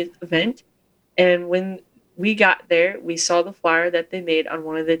advertising the event. And when we got there, we saw the flyer that they made on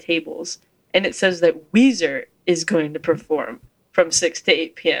one of the tables, and it says that Weezer is going to perform from 6 to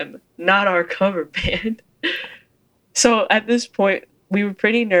 8 p.m., not our cover band. So at this point, we were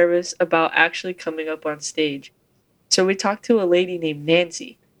pretty nervous about actually coming up on stage. So we talked to a lady named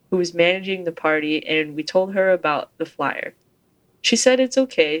Nancy, who was managing the party, and we told her about the flyer. She said it's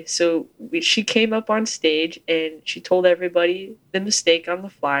okay, so she came up on stage, and she told everybody the mistake on the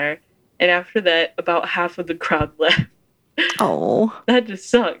flyer, and after that, about half of the crowd left. Oh. That just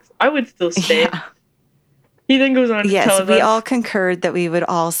sucks. I would still stay. Yeah. He then goes on to tell us... Yes, we all concurred that we would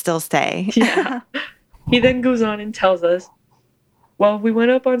all still stay. Yeah. He then goes on and tells us, well, we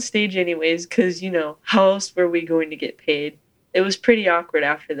went up on stage anyways, because, how else were we going to get paid? It was pretty awkward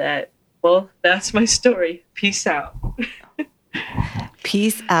after that. Well, that's my story. Peace out.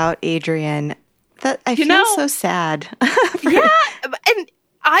 Peace out, Adrian. I feel so sad. Yeah, and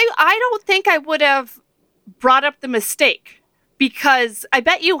I don't think I would have brought up the mistake, because I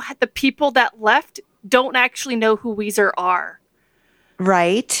bet you the people that left don't actually know who Weezer are.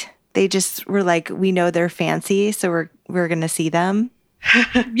 Right? They just were like, we know they're fancy, so we're going to see them.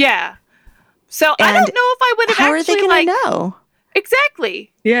 Yeah. So I don't know if I would have how actually, are they going to know?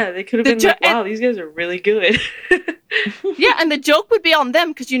 Exactly. Yeah, they could have been like, wow, these guys are really good. Yeah, and the joke would be on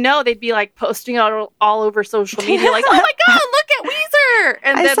them, because they'd be like posting it all over social media, like, oh my God, look at Weezer!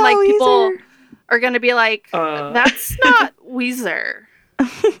 And then like Weezer. People are going to be like, that's not Weezer.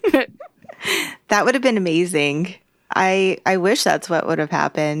 That would have been amazing. I wish that's what would have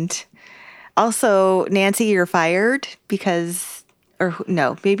happened. Also, Nancy, you're fired because, or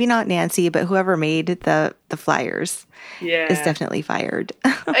no, maybe not Nancy, but whoever made the flyers is definitely fired.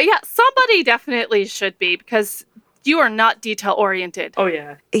 Yeah, somebody definitely should be, because you are not detail oriented. Oh,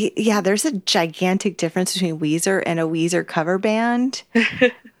 yeah. Yeah, there's a gigantic difference between Weezer and a Weezer cover band.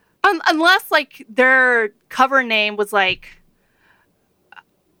 Unless like their cover name was like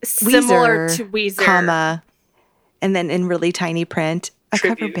similar to Weezer, comma, and then in really tiny print, a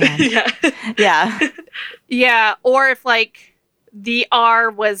Tribute. cover band. Yeah. Yeah, or if like the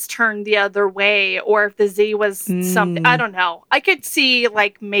R was turned the other way, or if the Z was something. I don't know. I could see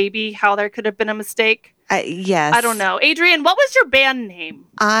like maybe how there could have been a mistake. Yes. I don't know. Adrian, what was your band name?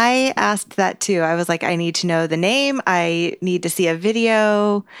 I asked that too. I was like, I need to know the name. I need to see a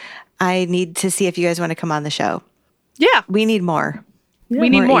video. I need to see if you guys want to come on the show. Yeah. We need more. We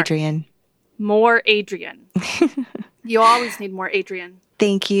need more. Adrian. More Adrian. You always need more Adrian.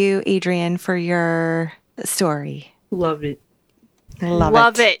 Thank you, Adrian, for your story. Love it.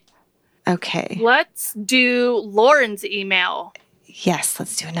 Love it. Okay. Let's do Lauren's email. Yes,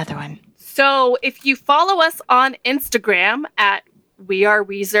 let's do another one. So if you follow us on Instagram at We Are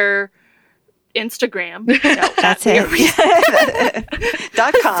Weezer Instagram. No, that's it.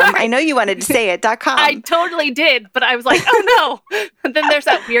 .com. Sorry. I know you wanted to say it. .com. I totally did, but I was like, oh no. And then there's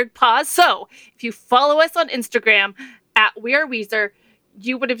that weird pause. So if you follow us on Instagram at We Are Weezer,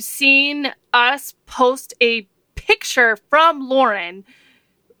 you would have seen us post a picture from Lauren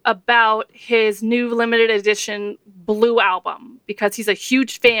about his new limited edition Blue album, because he's a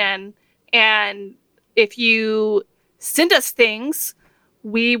huge fan. And if you send us things,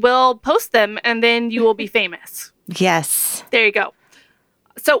 we will post them, and then you will be famous. Yes. There you go.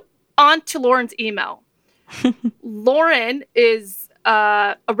 So on to Lauren's email. Lauren is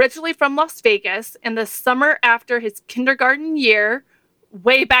originally from Las Vegas. In the summer after his kindergarten year,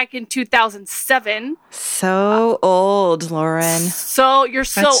 way back in 2007. So old, Lauren. So you're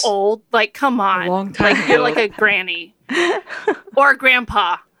That's old. Like, come on. a long time Like, you're ago. like a granny or a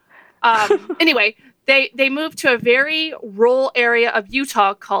grandpa. Anyway, they moved to a very rural area of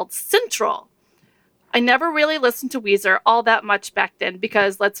Utah called Central. I never really listened to Weezer all that much back then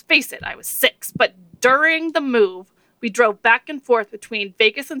because, let's face it, I was 6. But during the move, we drove back and forth between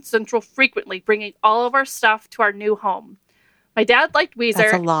Vegas and Central frequently, bringing all of our stuff to our new home. My dad liked Weezer.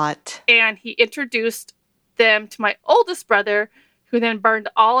 That's a lot. And he introduced them to my oldest brother, who then burned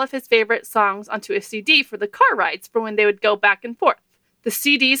all of his favorite songs onto a CD for the car rides for when they would go back and forth. The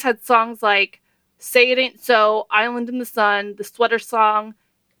CDs had songs like Say It Ain't So, Island in the Sun, The Sweater Song,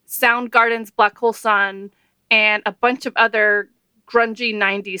 Soundgarden's Black Hole Sun, and a bunch of other grungy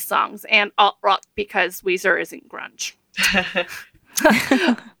 90s songs and alt rock because Weezer isn't grunge.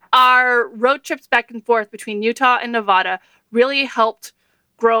 Our road trips back and forth between Utah and Nevada really helped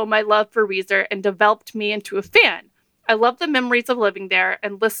grow my love for Weezer and developed me into a fan. I love the memories of living there,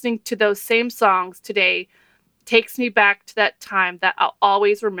 and listening to those same songs today takes me back to that time that I'll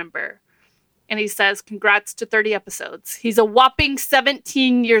always remember. And he says, congrats to 30 episodes. He's a whopping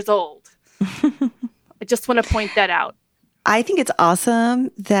 17 years old. I just want to point that out. I think it's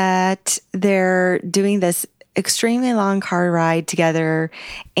awesome that they're doing this extremely long car ride together,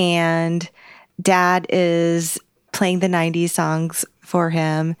 and Dad is playing the 90s songs for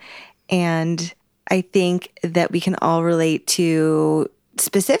him. And I think that we can all relate to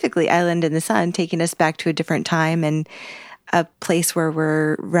specifically Island in the Sun, taking us back to a different time and a place where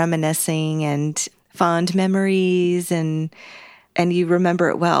we're reminiscing and fond memories, and you remember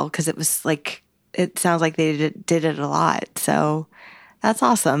it well because it was like, it sounds like they did it a lot. So that's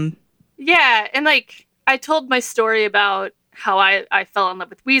awesome. Yeah, and like I told my story about how I fell in love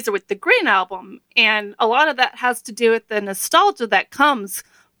with Weezer with the Green Album, and a lot of that has to do with the nostalgia that comes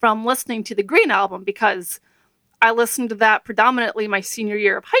from listening to the Green Album, because I listened to that predominantly my senior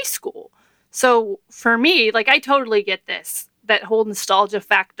year of high school. So for me, like, I totally get this, that whole nostalgia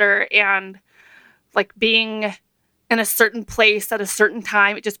factor, and like being in a certain place at a certain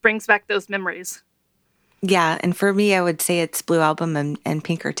time, it just brings back those memories. Yeah, and for me, I would say it's Blue Album and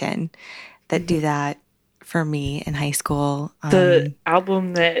Pinkerton that do that for me in high school. The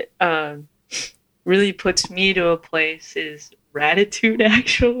album that really puts me to a place is Raditude,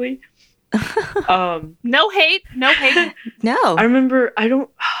 actually. No hate. No. I remember,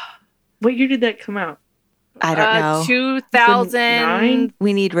 what year did that come out? I don't know. 2009?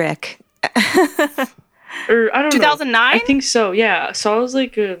 We need Rick. Or I don't know. 2009? I think so, yeah. So I was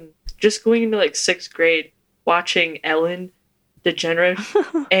like just going into like 6th grade watching Ellen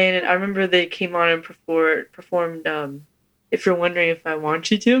DeGeneres. And I remember they came on and performed If You're Wondering If I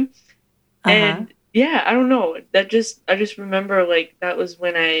Want You To. And yeah, I don't know. I just remember like that was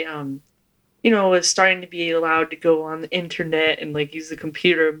when I was starting to be allowed to go on the internet and like use the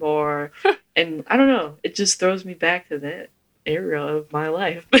computer more. And I don't know, it just throws me back to that era of my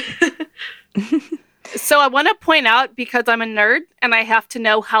life. So I want to point out, because I'm a nerd and I have to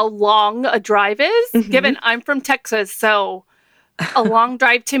know how long a drive is, given I'm from Texas. So a long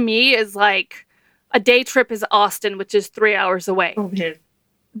drive to me is like a day trip is Austin, which is 3 hours away. Oh, man.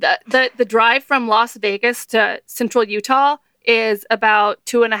 The drive from Las Vegas to Central Utah is about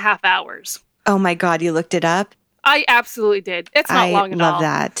 2.5 hours. Oh my God, you looked it up? I absolutely did. It's not long at all. I love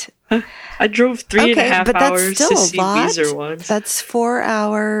that. I drove 3.5 hours to see lot. Weezer once. That's 4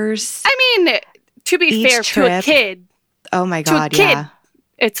 hours. I mean, to be Each fair, trip. to a kid, Oh my God, to a kid, yeah.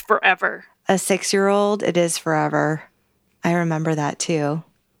 it's forever. A 6-year-old, it is forever. I remember that too.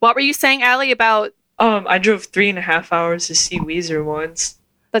 What were you saying, Allie, about... I drove 3.5 hours to see Weezer once.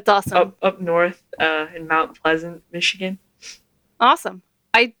 That's awesome. Up north in Mount Pleasant, Michigan. Awesome.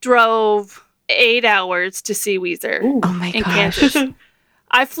 I drove 8 hours to see Weezer Oh my in gosh. Kansas.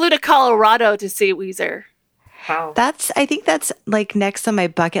 I flew to Colorado to see Weezer. Wow. I think that's like next on my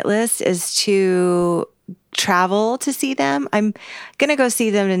bucket list is to travel to see them. I'm going to go see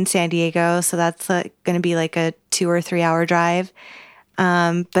them in San Diego. So that's going to be like a 2 or 3 hour drive.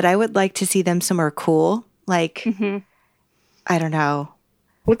 But I would like to see them somewhere cool. Like, I don't know.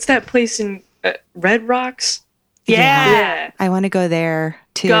 What's that place in Red Rocks? Yeah. I want to go there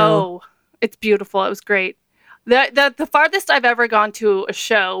too. Go. It's beautiful. It was great. The farthest I've ever gone to a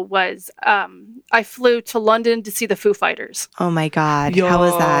show was I flew to London to see the Foo Fighters. Oh my God. How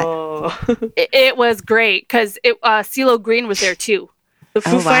was that? It was great because CeeLo Green was there too. The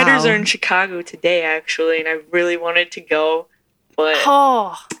Foo Oh, Fighters wow. are in Chicago today, actually, and I really wanted to go, but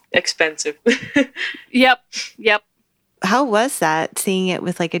Oh, expensive. yep. How was that seeing it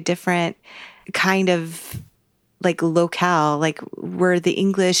with like a different kind of like locale? Like, were the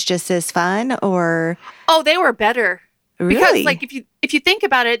English just as fun or? Oh, they were better. Really? Because like if you think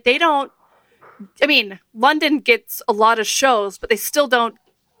about it, they don't. I mean, London gets a lot of shows, but they still don't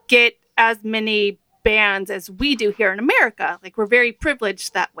get as many bands as we do here in America. Like, we're very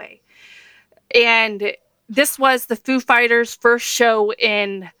privileged that way. And this was the Foo Fighters' first show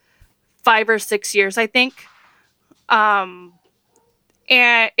in 5 or 6 years, I think. And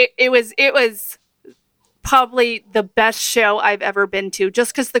it was probably the best show I've ever been to,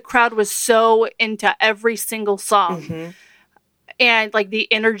 just because the crowd was so into every single song. And like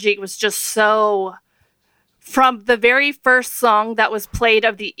the energy was just so, from the very first song that was played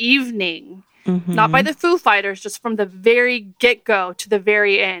of the evening, not by the Foo Fighters, just from the very get-go to the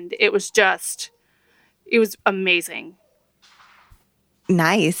very end, it was amazing.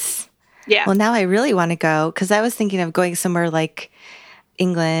 Nice. Yeah. Well, now I really want to go because I was thinking of going somewhere like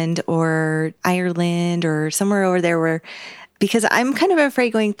England or Ireland or somewhere over there where, because I'm kind of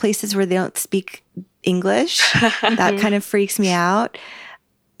afraid going places where they don't speak English. That kind of freaks me out.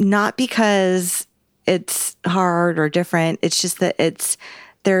 Not because it's hard or different. It's just that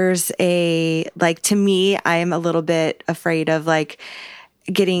there's a, like, to me, I'm a little bit afraid of like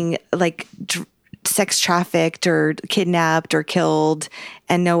getting like sex trafficked or kidnapped or killed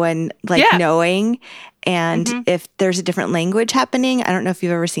and no one like knowing. And if there's a different language happening, I don't know if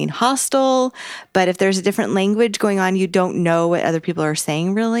you've ever seen Hostel, but if there's a different language going on, you don't know what other people are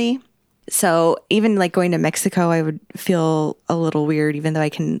saying really. So even like going to Mexico, I would feel a little weird, even though I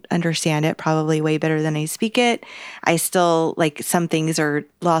can understand it probably way better than I speak it. I still like some things are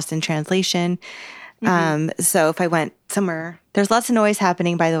lost in translation. So if I went somewhere, there's lots of noise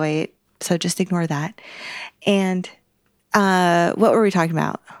happening, by the way, so just ignore that. And what were we talking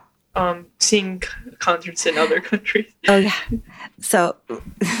about? Seeing concerts in other countries. Oh, yeah. So,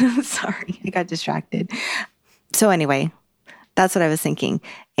 sorry, I got distracted. So anyway, that's what I was thinking.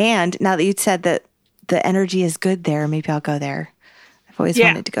 And now that you said that the energy is good there, maybe I'll go there. I've always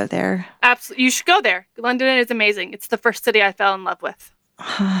wanted to go there. Absolutely. You should go there. London is amazing. It's the first city I fell in love with.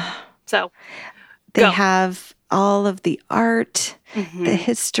 So they have all of the art, the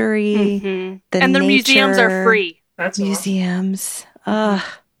history, the and their nature, museums are free. That's museums.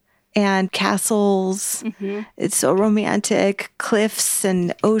 And castles. It's so romantic. Cliffs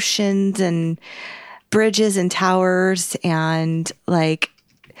and oceans and bridges and towers and like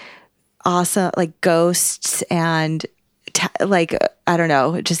awesome, like ghosts and like, I don't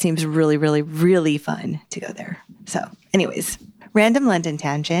know. It just seems really, really, really fun to go there. So anyways, random London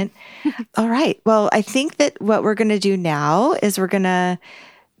tangent. All right. Well, I think that what we're going to do now is we're going to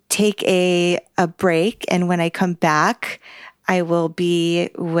take a break. And when I come back, I will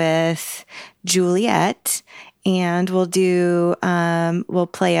be with Juliet and we'll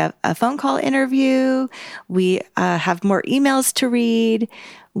play a phone call interview. We have more emails to read.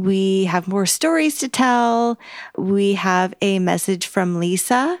 We have more stories to tell. We have a message from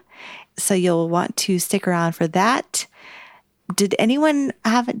Lisa. So you'll want to stick around for that. Did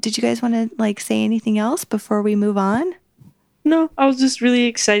you guys want to like say anything else before we move on? No, I was just really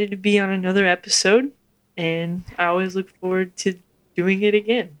excited to be on another episode. And I always look forward to doing it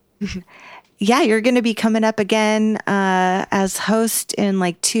again. Yeah, you're going to be coming up again as host in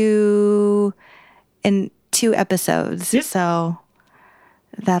like two episodes. Yep. So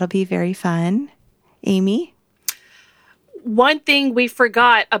that'll be very fun. Amy? One thing we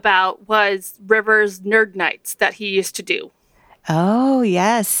forgot about was River's Nerd Nights that he used to do. Oh,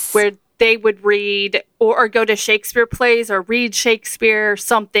 yes. Where they would read or go to Shakespeare plays or read Shakespeare,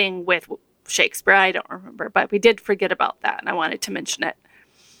 something with Shakespeare. I don't remember, but we did forget about that, and I wanted to mention it.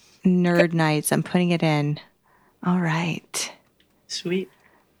 Nerd Nights. I'm putting it in. All right. Sweet.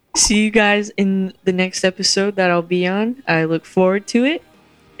 See you guys in the next episode that I'll be on. I look forward to it.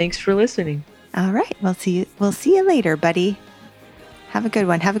 Thanks for listening. All right. We'll see you later, buddy. Have a good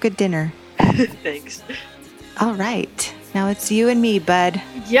one. Have a good dinner. Thanks. All right. Now it's you and me, bud.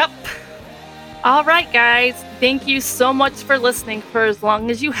 Yep. All right, guys. Thank you so much for listening for as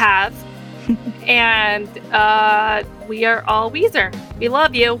long as you have. And we are all Weezer. We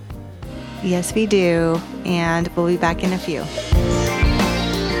love you. Yes, we do. And we'll be back in a few.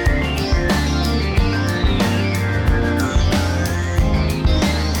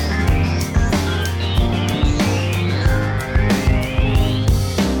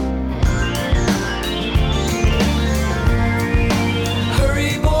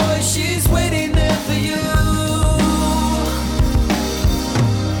 Hurry, boy, she's waiting there for you.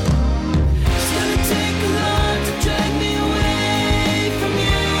 It's gonna take a lot to drag me away from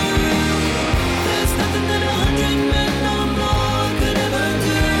you. There's nothing that 100 men or more could ever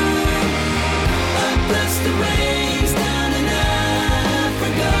do. I bless the rains down in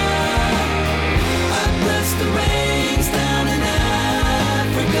Africa. I bless the rains down in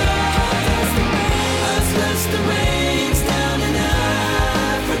Africa. I bless the rains down in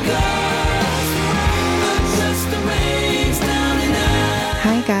Africa. I bless the rains down in Africa.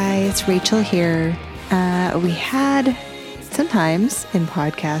 Hi, guys. Rachel here. We had sometimes in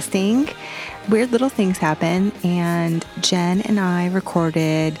podcasting, weird little things happen, and Jen and I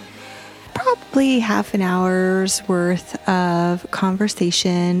recorded probably half an hour's worth of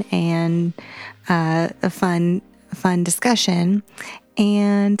conversation and a fun discussion,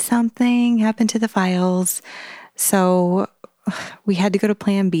 and something happened to the files. So we had to go to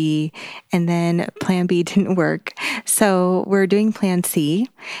plan B, and then plan B didn't work. So we're doing plan C,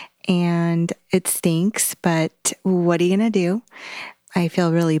 and it stinks, but what are you going to do? I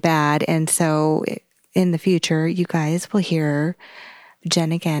feel really bad. And so in the future, you guys will hear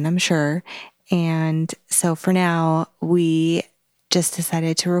Jen again, I'm sure. And so for now, we just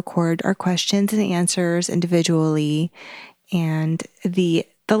decided to record our questions and answers individually. And the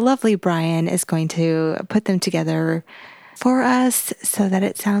lovely Brian is going to put them together for us so that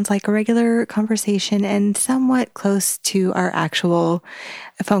it sounds like a regular conversation and somewhat close to our actual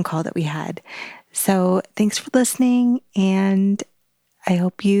phone call that we had. So thanks for listening, and I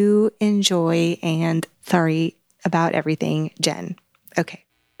hope you enjoy, and sorry about everything, Jen. Okay.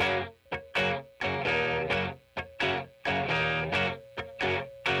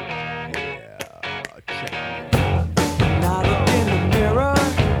 Now I look in the mirror,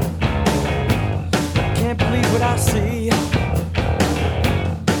 can't believe what I see.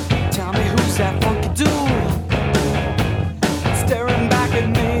 Tell me who's that funky dude staring back at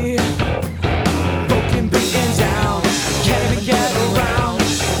me? Broken, beaten down, can't even get around.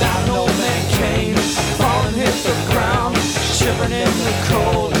 Without an old man cane, falling hit the ground, shivering in the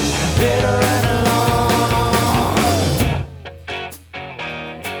cold, bitter and alone.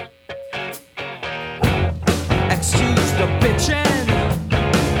 Excuse the bitchin',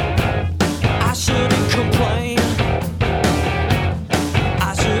 I shouldn't complain.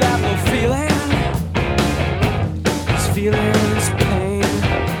 I should have no feeling. This feeling is pain.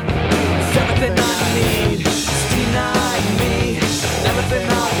 It's everything I need. It's denied me. And everything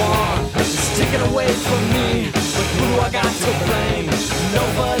I want is taken away from me. But who I got to blame?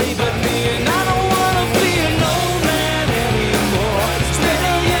 Nobody but me. And I don't wanna be an old man anymore. It's been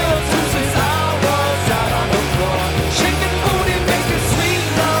a year or two since I was out on the floor, shaking booty, making sweet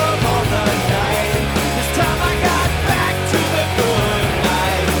love all the night. This time I got back to the good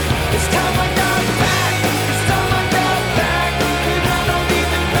life. This time I got back. This time I got back. And I don't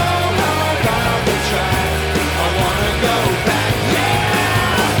even know how I got off the track. I wanna go back,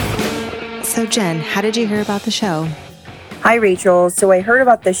 yeah. So Jen, how did you hear about the show? Hi, Rachel. So I heard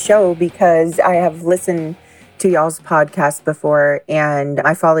about the show because I have listened to y'all's podcast before, and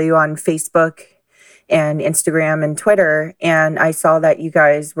I follow you on Facebook and Instagram and Twitter. And I saw that you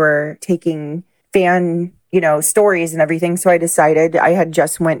guys were taking fan, stories and everything. So I decided I had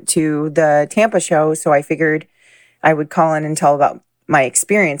just went to the Tampa show. So I figured I would call in and tell about my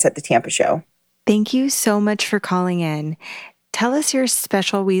experience at the Tampa show. Thank you so much for calling in. Tell us your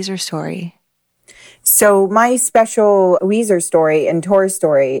special Weezer story. So my special Weezer story and tour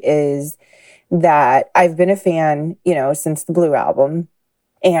story is that I've been a fan, since the Blue album.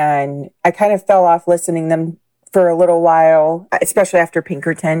 And I kind of fell off listening them for a little while, especially after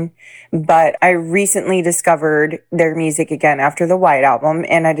Pinkerton. But I recently discovered their music again after the White album.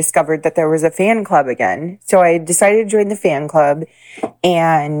 And I discovered that there was a fan club again. So I decided to join the fan club.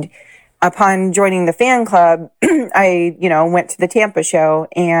 And upon joining the fan club, I, went to the Tampa show,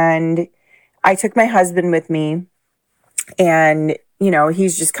 and I took my husband with me, and,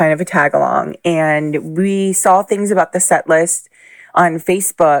 he's just kind of a tag along. And we saw things about the set list on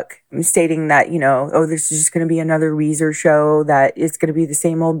Facebook stating that, this is just going to be another Weezer show, that it's going to be the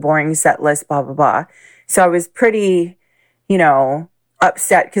same old boring set list, blah, blah, blah. So I was pretty,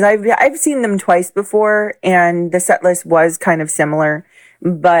 upset because I've seen them twice before, and the set list was kind of similar.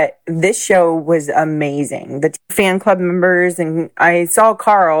 But this show was amazing. The fan club members, and I saw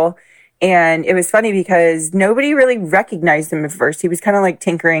Carl. And it was funny because nobody really recognized him at first. He was kind of like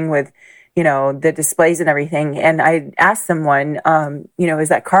tinkering with, the displays and everything. And I asked someone, is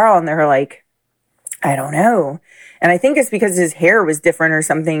that Carl? And they were like, I don't know. And I think it's because his hair was different or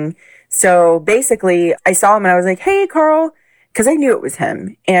something. So basically I saw him and I was like, hey, Carl, because I knew it was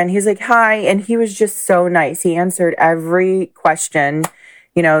him. And he was like, hi. And he was just so nice. He answered every question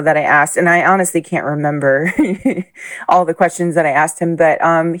that I asked. And I honestly can't remember all the questions that I asked him, but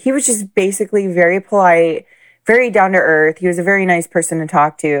he was just basically very polite, very down to earth. He was a very nice person to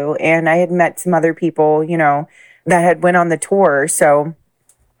talk to. And I had met some other people, that had went on the tour. So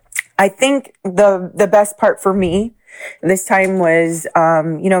I think the best part for me this time was,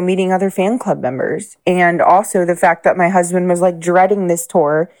 meeting other fan club members. And also the fact that my husband was like dreading this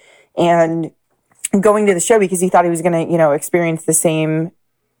tour and going to the show because he thought he was going to, experience the same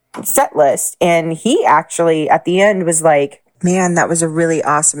set list. And he actually at the end was like, man, that was a really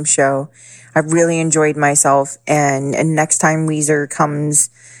awesome show. I really enjoyed myself. And next time Weezer comes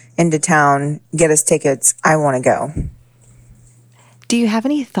into town, get us tickets. I want to go. Do you have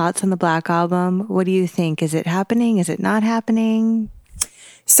any thoughts on the Black Album? What do you think? Is it happening? Is it not happening?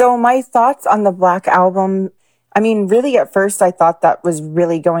 So my thoughts on the Black Album, really at first I thought that was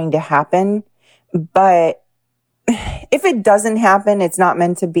really going to happen. But if it doesn't happen, it's not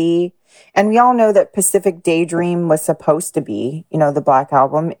meant to be. And we all know that Pacific Daydream was supposed to be, the Black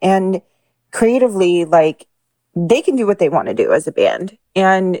Album. And creatively, like, they can do what they want to do as a band,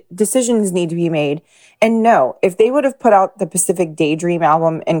 and decisions need to be made. And no, if they would have put out the Pacific Daydream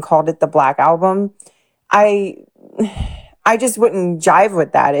album and called it the Black Album, I just wouldn't jive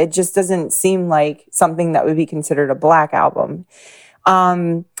with that. It just doesn't seem like something that would be considered a Black Album.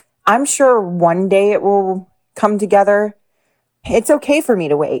 I'm sure one day it will come together. It's okay for me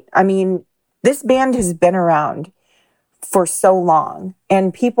to wait. I mean, this band has been around for so long,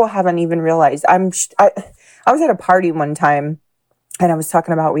 and people haven't even realized. I was at a party one time, and I was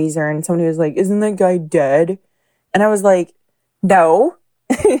talking about Weezer, and somebody was like, "Isn't that guy dead?" And I was like, "No,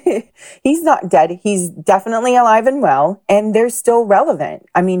 he's not dead. He's definitely alive and well, and they're still relevant.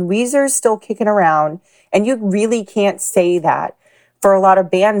 I mean, Weezer's still kicking around, and you really can't say that for a lot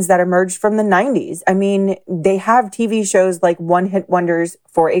of bands that emerged from the 90s. I mean, they have TV shows like one-hit wonders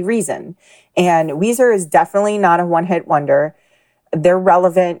for a reason. And Weezer is definitely not a one-hit wonder. They're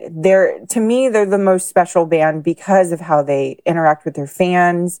relevant. To me, they're the most special band because of how they interact with their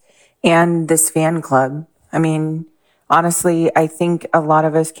fans and this fan club. I mean, honestly, I think a lot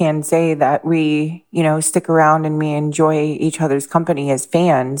of us can say that we, stick around and we enjoy each other's company as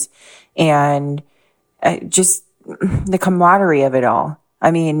fans, and just the camaraderie of it all. I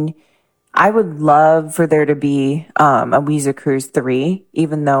mean, I would love for there to be a Weezer Cruise 3,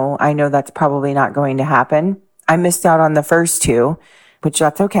 even though I know that's probably not going to happen. I missed out on the first two, which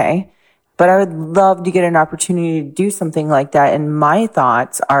that's okay. But I would love to get an opportunity to do something like that. And my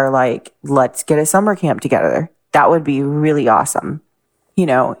thoughts are like, let's get a summer camp together. That would be really awesome.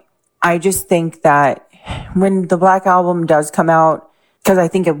 I just think that when the Black Album does come out, because I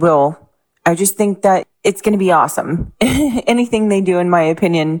think it will, I just think that it's going to be awesome. Anything they do, in my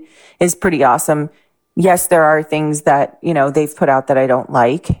opinion, is pretty awesome. Yes, there are things that, they've put out that I don't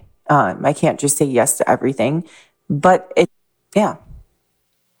like. I can't just say yes to everything, but yeah.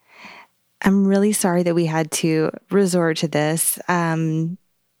 I'm really sorry that we had to resort to this. I'm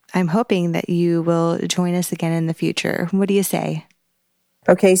hoping that you will join us again in the future. What do you say?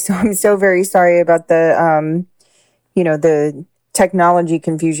 Okay, so I'm so very sorry about the, the technology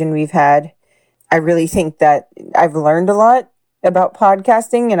confusion we've had. I really think that I've learned a lot about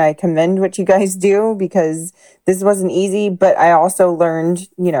podcasting, and I commend what you guys do, because this wasn't easy, but I also learned,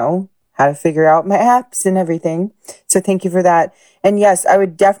 how to figure out my apps and everything. So thank you for that. And yes, I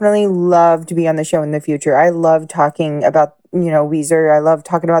would definitely love to be on the show in the future. I love talking about, Weezer. I love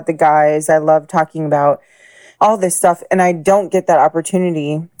talking about the guys. I love talking about all this stuff. And I don't get that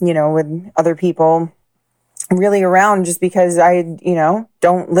opportunity, with other people really around, just because I,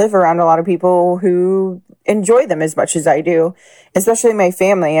 don't live around a lot of people who enjoy them as much as I do, especially my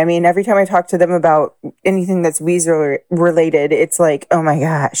family. I mean, every time I talk to them about anything that's Weezer related, it's like, oh my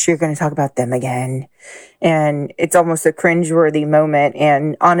gosh, you're going to talk about them again. And it's almost a cringeworthy moment.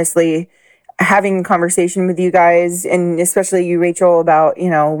 And honestly, having a conversation with you guys, and especially you, Rachel, about,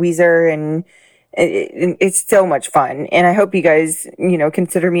 Weezer, and it's so much fun. And I hope you guys,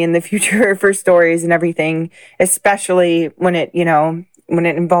 consider me in the future for stories and everything, especially when it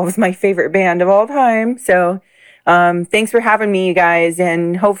involves my favorite band of all time. So, thanks for having me, you guys.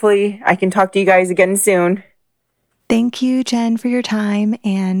 And hopefully I can talk to you guys again soon. Thank you, Jen, for your time.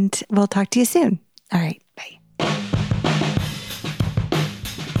 And we'll talk to you soon. All right. Bye.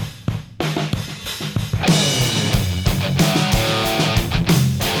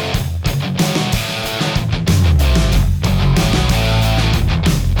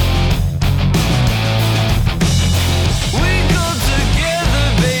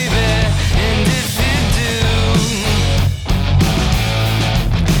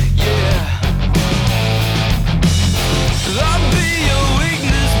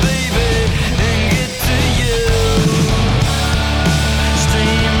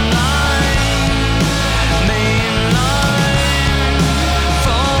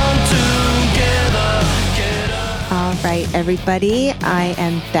 Everybody, I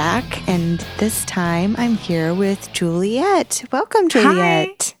am back, and this time I'm here with Juliet. Welcome,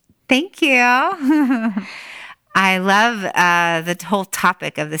 Juliet. Hi. Thank you. I love the whole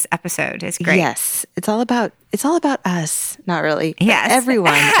topic of this episode. It's great. Yes, it's all about us. Not really. Yes,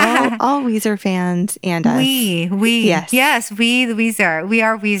 everyone, all Weezer fans and us. We the Weezer. We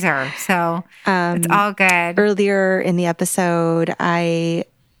are Weezer. So it's all good. Earlier in the episode, I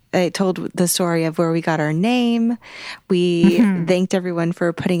told the story of where we got our name. We thanked everyone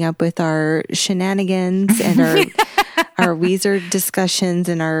for putting up with our shenanigans and our Weezer discussions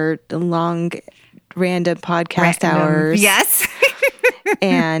and our long random podcast hours. Yes.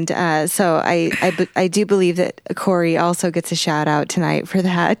 And so I do believe that Corey also gets a shout out tonight for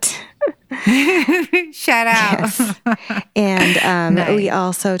that. Shout out. Yes. And Nice. we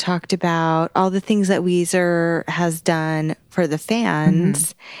also talked about all the things that Weezer has done for the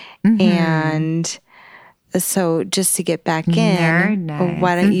fans. And so just to get back in, Nerd Nights.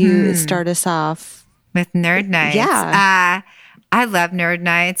 why don't you start us off? With Nerd Nights. Yeah. I love Nerd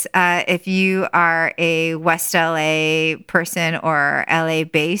Nights. If you are a West LA person or LA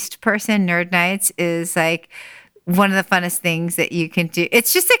based person, Nerd Nights is like one of the funnest things that you can do.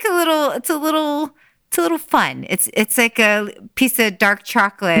 It's just like a little fun. It's like a piece of dark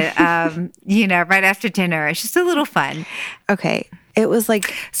chocolate, right after dinner. It's just a little fun. Okay. It was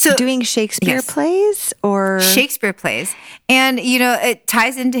like doing Shakespeare Yes. plays or Shakespeare plays. And, it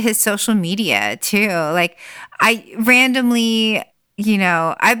ties into his social media too. Like I randomly,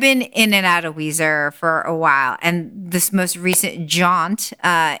 I've been in and out of Weezer for a while. And this most recent jaunt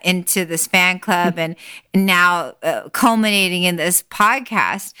into this fan club and now culminating in this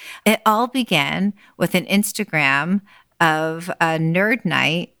podcast, it all began with an Instagram of a Nerd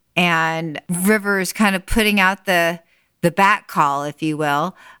Night and Rivers kind of putting out the bat call, if you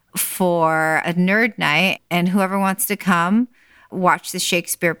will, for a Nerd Night. And whoever wants to come watch the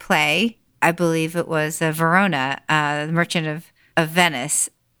Shakespeare play, I believe it was Verona, the Merchant of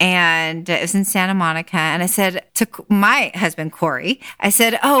Venice. And it was in Santa Monica. And I said to my husband, Corey, I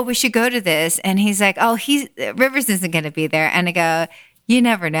said, oh, we should go to this. And he's like, oh, Rivers isn't going to be there. And I go, you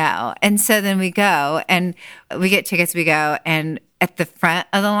never know. And so then we go and we get tickets, we go, and at the front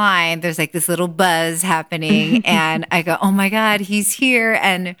of the line, there's like this little buzz happening. And I go, oh my God, he's here.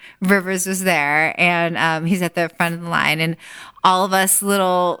 And Rivers was there. And he's at the front of the line. And all of us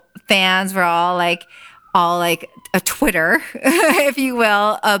little fans were all like a Twitter, if you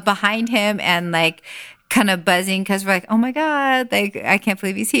will, behind him and like kind of buzzing because we're like, oh my God, like I can't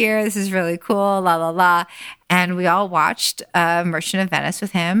believe he's here. This is really cool, la, la, la. And we all watched Merchant of Venice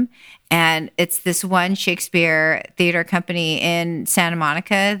with him. And it's this one Shakespeare theater company in Santa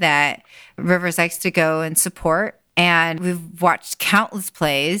Monica that Rivers likes to go and support. And we've watched countless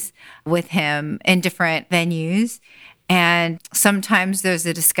plays with him in different venues. And sometimes there's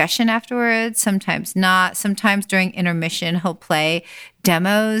a discussion afterwards, sometimes not. Sometimes during intermission, he'll play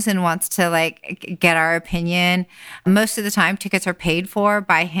demos and wants to like get our opinion. Most of the time, tickets are paid for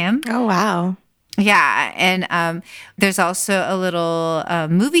by him. Oh, wow. Yeah. And there's also a little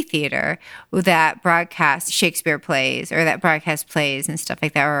movie theater that broadcasts Shakespeare plays or that broadcasts plays and stuff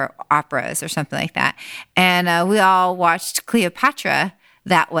like that, or operas or something like that. And we all watched Cleopatra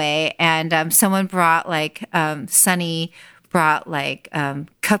that way. And someone brought like, Sunny brought like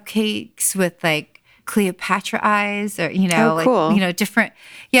cupcakes with like Cleopatra eyes or, cool. like,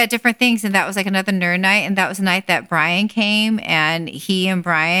 different things. And that was like another Nerd Night. And that was a night that Brian came and he and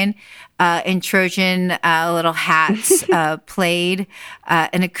Brian in Trojan little hats played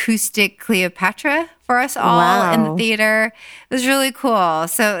an acoustic Cleopatra for us all in the theater. It was really cool.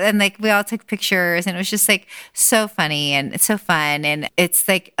 So, and like we all took pictures and it was just like so funny and it's so fun. And it's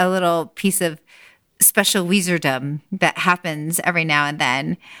like a little piece of special Weezerdom that happens every now and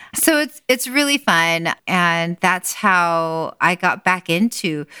then. So it's really fun. And that's how I got back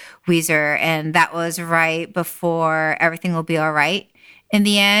into Weezer. And that was right before Everything Will Be All Right in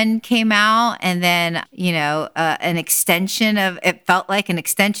the end came out. And then, an extension of, it felt like an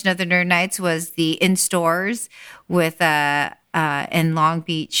extension of the Nerd Nights was the in stores with, in Long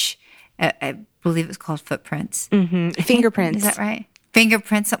Beach, I believe it was called Footprints. Mm-hmm. Fingerprints. Is that right?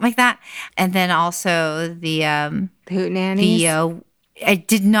 Fingerprints, something like that. And then also the Hootenannies. I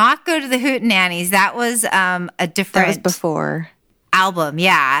did not go to the Hootenannies. That was a different. That was before album,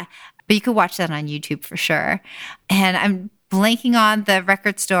 yeah. But you could watch that on YouTube for sure. And I'm blanking on the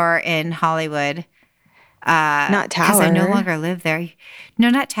record store in Hollywood. Not Tower. Because I no longer live there. No,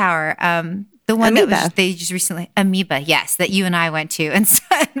 not Tower. The one Amoeba. that they just recently, Amoeba, yes, that you and I went to and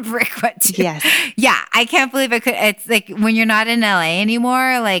Rick went to. Yes. Yeah, I can't believe I could. It's like when you're not in LA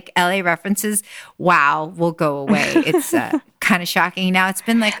anymore, like LA references, wow, will go away. It's kind of shocking. Now it's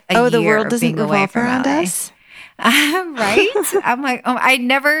been like a year the world of doesn't being away revolve from around LA. us. Right? I'm like, I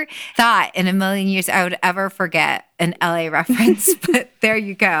never thought in a million years I would ever forget an LA reference, but there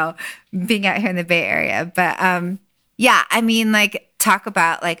you go, being out here in the Bay Area. But yeah, I mean, like, talk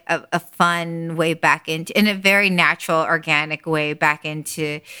about like a fun way back into, in a very natural, organic way back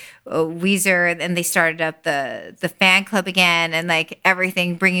into Weezer. And they started up the fan club again and like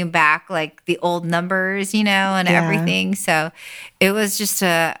everything, bringing back like the old numbers, and everything. So it was just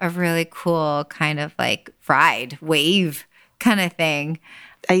a really cool kind of like ride, wave kind of thing.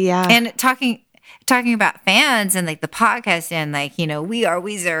 Yeah. And talking about fans and like the podcast and like, we are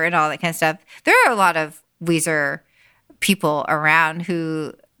Weezer and all that kind of stuff. There are a lot of Weezer people around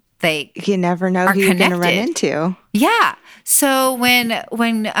who like You never know are who you're going to run connected. into. Yeah. So when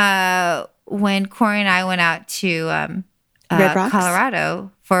Corey and I went out to Red Rocks?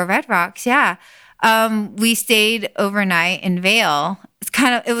 Colorado for Red Rocks, we stayed overnight in Vail.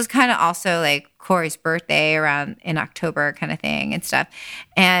 It was kind of also like Corey's birthday around in October kind of thing and stuff.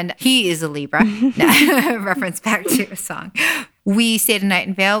 And he is a Libra. Reference back to a song. We stayed a night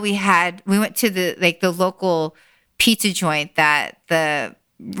in Vail. We went to the local pizza joint that the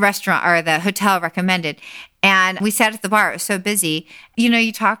restaurant or the hotel recommended. And we sat at the bar. It was so busy.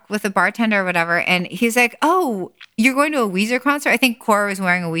 You talk with the bartender or whatever, and he's like, "Oh, you're going to a Weezer concert?" I think Cora was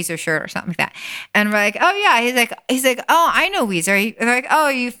wearing a Weezer shirt or something like that. And we're like, "Oh yeah." He's like, "Oh, I know Weezer." They're like, "Oh,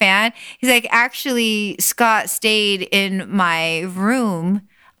 are you a fan?" He's like, "Actually, Scott stayed in my room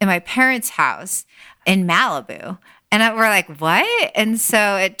in my parents' house in Malibu." And we're like, what? And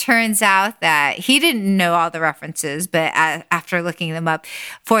so it turns out that he didn't know all the references, but after looking them up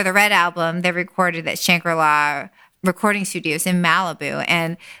for the Red album, they recorded at Shangri-La Recording Studios in Malibu.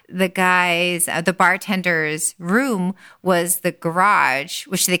 And the bartender's room was the garage,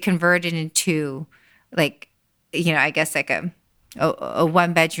 which they converted into I guess like a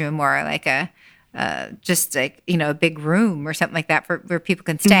one bedroom or like just like, a big room or something like that where people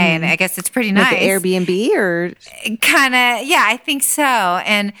can stay. And I guess it's pretty nice. Like an Airbnb or? Kind of, yeah, I think so.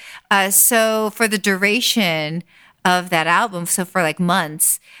 And so for the duration of that album, so for like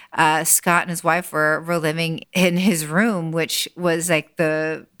months, Scott and his wife were living in his room, which was like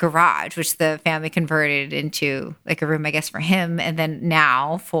the garage, which the family converted into like a room, I guess, for him. And then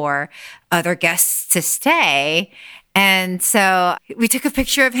now for other guests to stay. And so we took a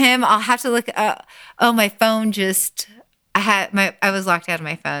picture of him. I'll have to look. My phone I was locked out of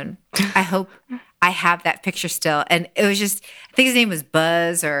my phone. I hope I have that picture still. And it was I think his name was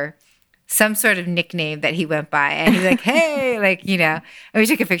Buzz or some sort of nickname that he went by. And he's like, hey, and we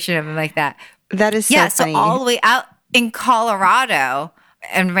took a picture of him like that. That is so funny. So all the way out in Colorado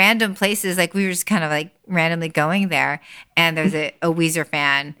and random places, like we were just kind of like randomly going there. And there's a Weezer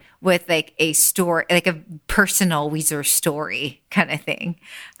fan with like a story, like a personal Weezer story kind of thing.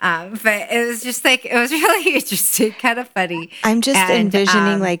 But it was just like, it was really interesting, kind of funny. I'm just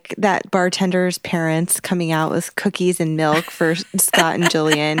envisioning like that bartender's parents coming out with cookies and milk for Scott and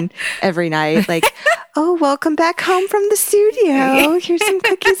Jillian every night. Like, oh, welcome back home from the studio. Here's some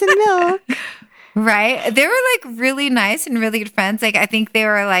cookies and milk. Right. They were like really nice and really good friends. Like, I think they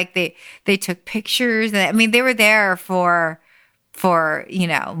were like, they took pictures. And, I mean, they were there for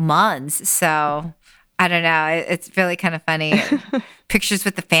months. So I don't know. It's really kind of funny. Pictures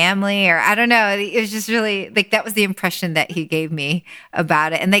with the family, or I don't know. It was just really like, that was the impression that he gave me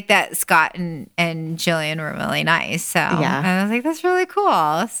about it. And like that Scott and Jillian were really nice. So yeah. I was like, that's really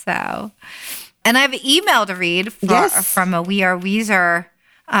cool. So, and I have an email to read from a We Are Weezer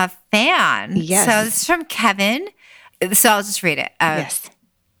fan. Yes. So this is from Kevin. So I'll just read it. Yes.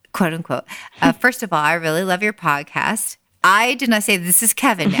 Quote unquote. First of all, I really love your podcast. I did not say this is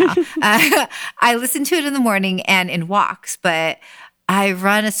Kevin now. I listen to it in the morning and in walks, but I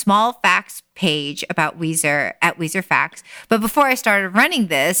run a small facts page about Weezer at Weezer Facts. But before I started running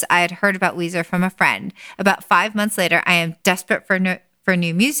this, I had heard about Weezer from a friend. About 5 months later, I am desperate for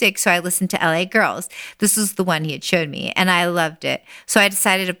new music, so I listened to LA Girls. This was the one he had showed me, and I loved it. So I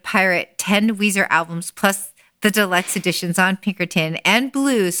decided to pirate 10 Weezer albums plus the deluxe editions on Pinkerton and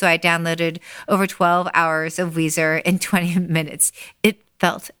Blue, so I downloaded over 12 hours of Weezer in 20 minutes. It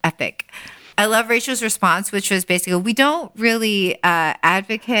felt epic. I love Rachel's response, which was basically, we don't really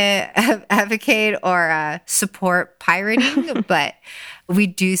advocate or support pirating, but we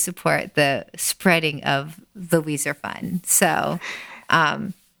do support the spreading of the Weezer fun. So, yeah,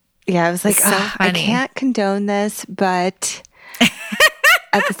 I was like, I can't condone this, but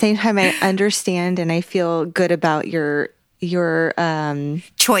at the same time, I understand and I feel good about your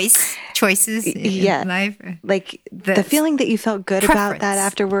choices in life. Like the feeling that you felt good about that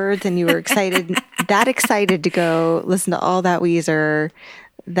afterwards, and you were excited to go listen to all that Weezer.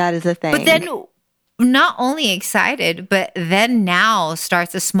 That is a thing. But then not only excited, but then now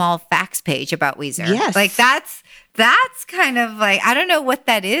starts a small facts page about Weezer. Yes. Like that's kind of like, I don't know what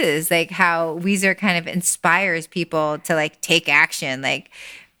that is, like how Weezer kind of inspires people to like take action. Like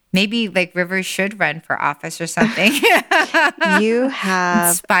maybe like Rivers should run for office or something. You have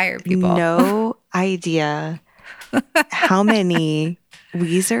inspire people. No idea how many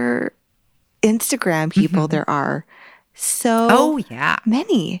Weezer Instagram people there are. So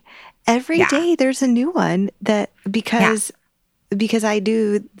many. Every day there's a new one that because I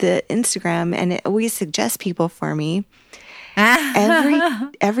do the Instagram and it always suggests people for me.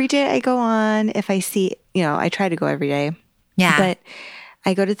 Every day I go on, if I see, I try to go every day. Yeah. But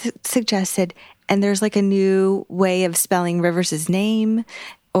I go to suggested, and there's like a new way of spelling Rivers' name,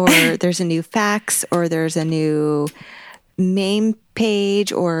 or there's a new fax, or there's a new meme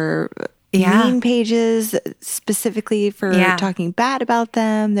page, or mean pages specifically for talking bad about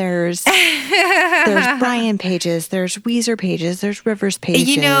them. There's Brian pages, there's Weezer pages, there's Rivers pages.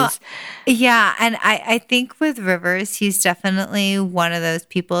 You know, yeah, and I think with Rivers, he's definitely one of those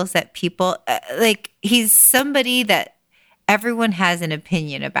people that people like. He's somebody that everyone has an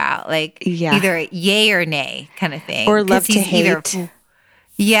opinion about, like either yay or nay kind of thing, or love to hate.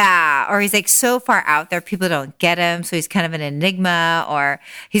 Or he's like so far out there, people don't get him. So he's kind of an enigma, or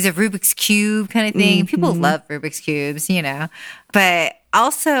he's a Rubik's Cube kind of thing. People love Rubik's Cubes, you know. But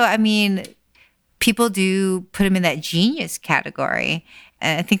also, I mean, people do put him in that genius category.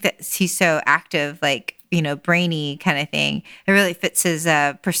 And I think that he's so active, like, you know, brainy kind of thing. It really fits his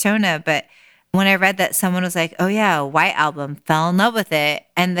persona. But when I read that someone was like, oh, yeah, White Album, fell in love with it.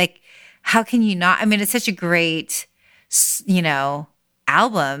 And like, how can you not? I mean, it's such a great, you know,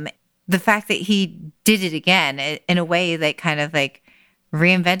 album. The fact that he did it again in a way that kind of like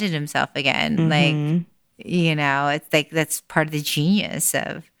reinvented himself again, like, you know, it's like that's part of the genius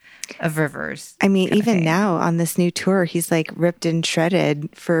of Rivers. I mean, even now on this new tour, he's like ripped and shredded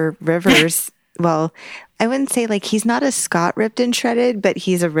for Rivers. Well, I wouldn't say like he's not a Scott ripped and shredded, but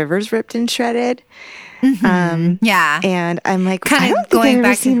he's a Rivers ripped and shredded. Yeah. And I'm like, kind I of don't think going I've ever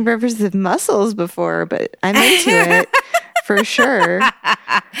back seen Rivers' muscles before, but I'm into it. For sure.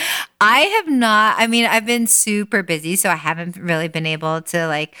 I have not. I mean, I've been super busy, so I haven't really been able to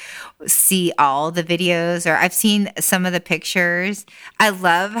like see all the videos, or I've seen some of the pictures. I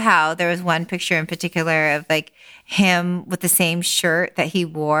love how there was one picture in particular of like him with the same shirt that he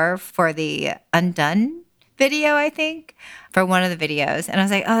wore for the Undone video, I think, for one of the videos. And I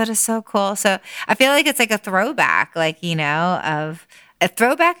was like, oh, that is so cool. So I feel like it's like a throwback, like, you know, of a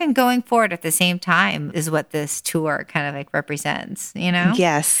throwback and going forward at the same time is what this tour kind of like represents, you know?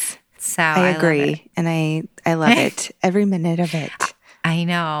 Yes. So I agree. And I love it. Every minute of it. I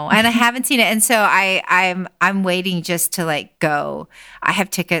know. And I haven't seen it. And so I'm waiting just to like go. I have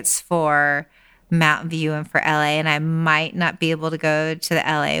tickets for Mountain View and for LA, and I might not be able to go to the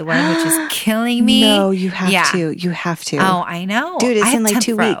LA one, which is killing me. No, you have to. You have to. Oh, I know. Dude, it's I in like 10th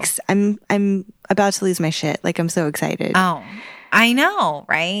 2 row. weeks. I'm about to lose my shit. Like, I'm so excited. Oh, I know,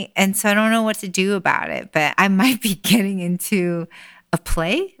 right? And so I don't know what to do about it, but I might be getting into a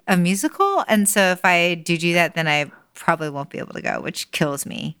play, a musical. And so if I do that, then I probably won't be able to go, which kills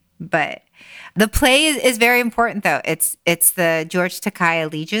me. But the play is very important, though. It's the George Takei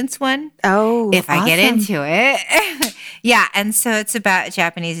Allegiance one. Oh, if I get awesome. into it. Yeah. And so it's about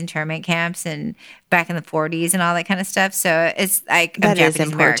Japanese internment camps and back in the 40s and all that kind of stuff. So it's like That I'm is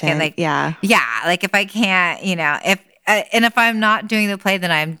Japanese important. American. Like, yeah. Like if I can't, you know, if I'm not doing the play,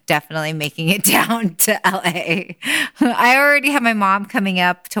 then I'm definitely making it down to LA. I already have my mom coming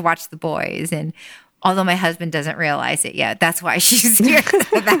up to watch The Boys, and although my husband doesn't realize it yet, that's why she's here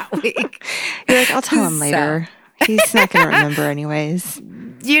that week. You're like, I'll tell him later. He's not going to remember anyways.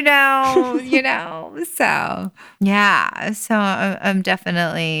 You know. So yeah. So I'm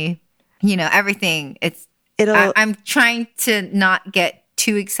definitely, you know, everything. I'm trying to not get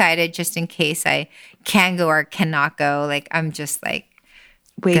too excited just in case I can go or cannot go. Like I'm just like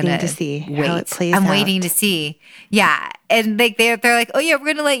waiting to see how it plays out. I'm waiting to see. Yeah. And like they're like, oh yeah, we're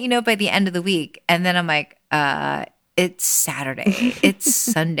gonna let you know by the end of the week. And then I'm like, it's Saturday. It's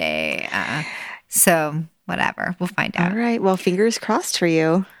Sunday. So whatever. We'll find out. All right. Well, fingers crossed for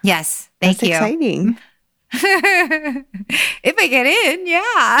you. Yes. Thank you. That's exciting. If I get in,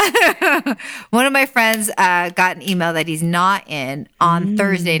 yeah. One of my friends got an email that he's not in on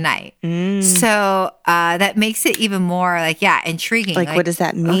Thursday night. So that makes it even more like, intriguing. Like what does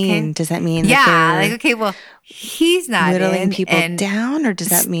that mean? Okay. Does that mean that they're like, okay, well, he's not whittling people and down, or does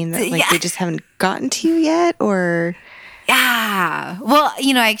that mean that like they just haven't gotten to you yet, or yeah. Well,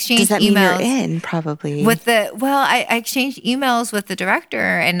 you know, I exchanged does that emails mean you're in probably with I exchanged emails with the director,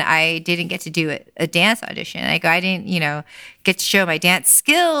 and I didn't get to do a dance audition. Like I didn't, you know, get to show my dance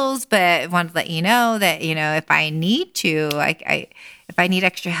skills, but I wanted to let you know that, you know, if I need to, if I need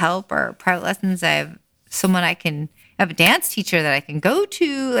extra help or private lessons, I have someone I have a dance teacher that I can go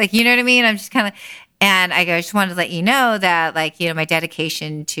to. Like, you know what I mean? I'm just kind of, and I just wanted to let you know that, like, you know, my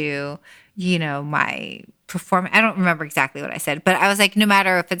dedication to, you know, my performance. I don't remember exactly what I said, but I was like, no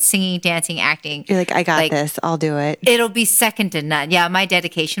matter if it's singing, dancing, acting. You're like, I got this. I'll do it. It'll be second to none. Yeah, my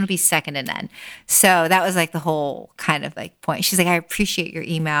dedication will be second to none. So that was like the whole kind of like point. She's like, I appreciate your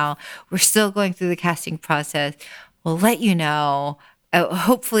email. We're still going through the casting process. We'll let you know,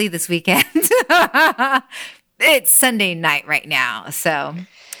 hopefully this weekend. it's Sunday night right now, so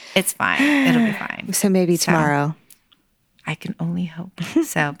it's fine. It'll be fine. So maybe tomorrow. I can only hope.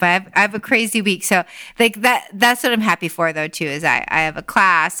 So, but I have a crazy week. So like that's what I'm happy for though too, is I have a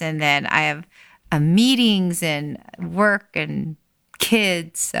class and then I have meetings and work and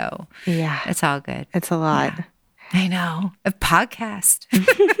kids. So Yeah. it's all good. It's a lot. Yeah. I know. A podcast.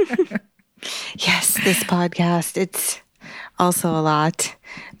 Yes, this podcast. It's also a lot.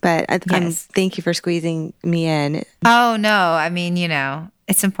 But Yes. thank you for squeezing me in. Oh no. I mean,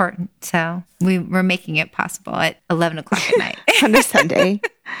 it's important. So we're making it possible at 11 o'clock at night. On a Sunday.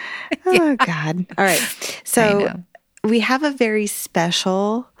 Oh, God. All right. I So know. we have a very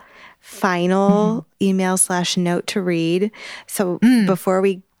special final email/note to read. So before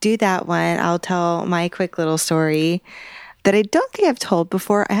we do that one, I'll tell my quick little story that I don't think I've told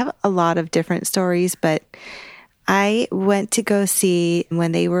before. I have a lot of different stories, but I went to go see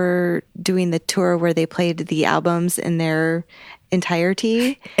when they were doing the tour where they played the albums in their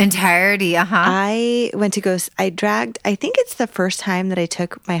entirety. I went to go, I think it's the first time that I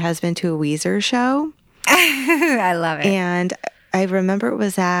took my husband to a Weezer show. I love it. And I remember it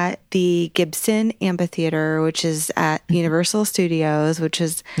was at the Gibson Amphitheater, which is at Universal Studios, which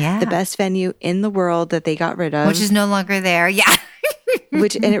is the best venue in the world that they got rid of. Which is no longer there. Yeah.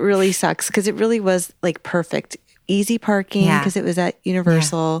 And it really sucks because it really was like perfect. Easy parking because it was at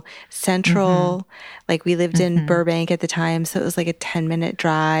Universal Central. Like we lived in Burbank at the time, so it was like a 10-minute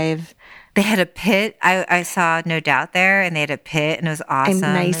drive. They had a pit. I saw No Doubt there, and they had a pit, and it was awesome.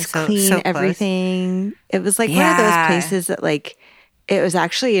 And nice, clean, so everything. It was like one of those places that like it was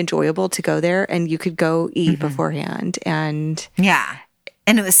actually enjoyable to go there, and you could go eat beforehand, and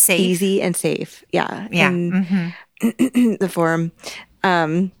and it was safe, easy, and safe. And the Forum.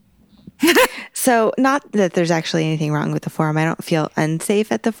 So not that there's actually anything wrong with the Forum. I don't feel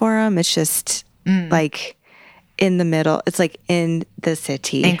unsafe at the Forum. It's just like in the middle. It's like in the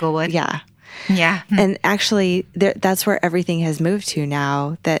city. Englewood. Yeah. Yeah. And actually that's where everything has moved to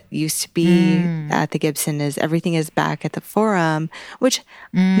now. That used to be at the Gibson everything is back at the Forum, which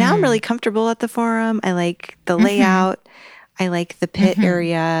now I'm really comfortable at the Forum. I like the layout. I like the pit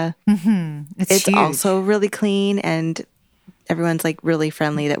area. It's huge. also really clean and everyone's like really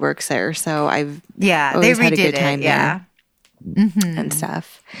friendly that works there. So I've always had a good time there and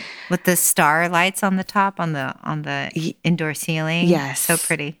stuff. With the star lights on the top on the indoor ceiling. Yes. So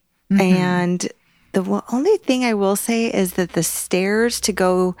pretty. And the only thing I will say is that the stairs to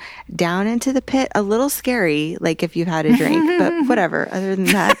go down into the pit, a little scary, like if you've had a drink, but whatever. Other than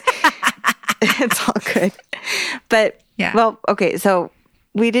that, it's all good. But well, okay. So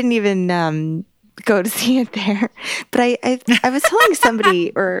we didn't even go to see it there. But I was telling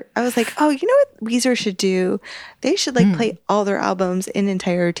somebody, or I was like, oh, you know what Weezer should do? They should like play all their albums in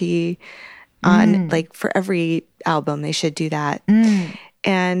entirety on like for every album. They should do that.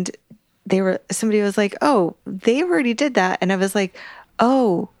 And somebody was like, oh, they already did that. And I was like,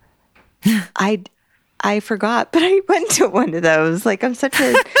 oh, I forgot, but I went to one of those. Like I'm such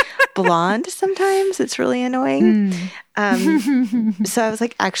a blonde sometimes. It's really annoying. So I was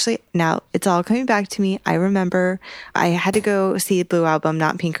like, actually, now it's all coming back to me. I remember I had to go see Blue Album,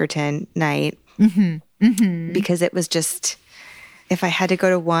 not Pinkerton night because it was just, if I had to go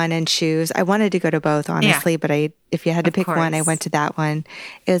to one and choose, I wanted to go to both, honestly, but if you had to pick one, I went to that one.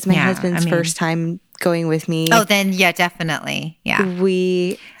 It was my husband's first time going with me. Oh, then definitely. Yeah.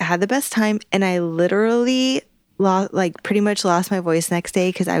 We had the best time and I literally pretty much lost my voice next day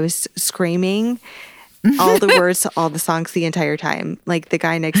because I was screaming all the words to all the songs the entire time. Like the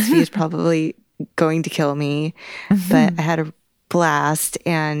guy next to me is probably going to kill me, but I had a blast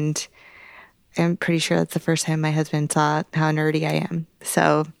and I'm pretty sure that's the first time my husband saw how nerdy I am.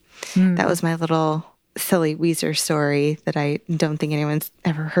 So that was my little silly Weezer story that I don't think anyone's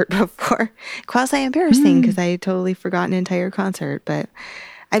ever heard before. Quasi embarrassing because I totally forgot an entire concert, but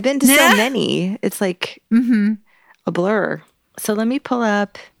I've been to so many. It's like a blur. So let me pull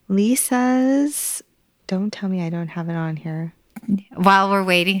up Lisa's. Don't tell me I don't have it on here. While we're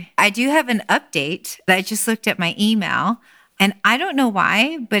waiting, I do have an update that I just looked at my email and I don't know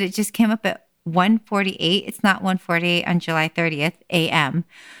why, but it just came up at 1:48. It's not 1:48 on July 30th a.m.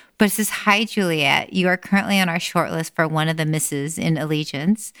 But it says, hi, Juliet. You are currently on our shortlist for one of the misses in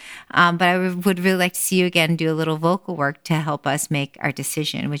Allegiance. But I would really like to see you again do a little vocal work to help us make our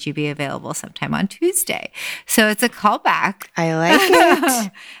decision. Would you be available sometime on Tuesday? So it's a callback. I like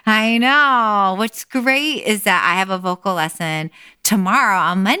it. I know. What's great is that I have a vocal lesson tomorrow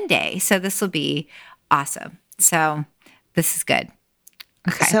on Monday. So this will be awesome. So this is good.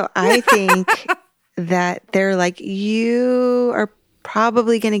 Okay. So I think that they're like, you are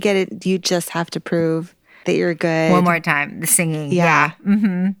probably going to get it. You just have to prove that you're good. One more time, the singing. Yeah.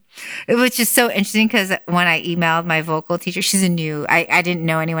 Which is so interesting because when I emailed my vocal teacher, she's I didn't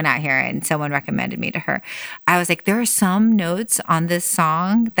know anyone out here and someone recommended me to her. I was like, there are some notes on this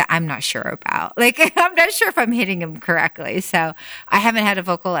song that I'm not sure about. Like, I'm not sure if I'm hitting them correctly. So I haven't had a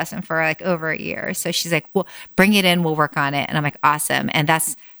vocal lesson for like over a year. So she's like, well, bring it in. We'll work on it. And I'm like, awesome. And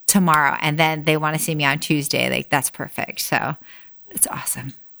that's tomorrow. And then they want to see me on Tuesday. Like, that's perfect. So it's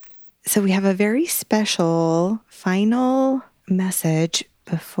awesome. So we have a very special final message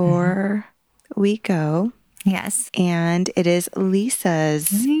before we go. Yes. And it is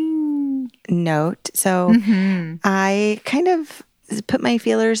Lisa's note. So I kind of put my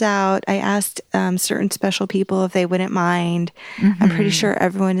feelers out. I asked certain special people if they wouldn't mind. I'm pretty sure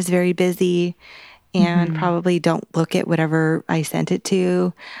everyone is very busy and probably don't look at whatever I sent it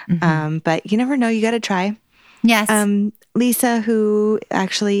to. But you never know. You got to try. Yes. Lisa, who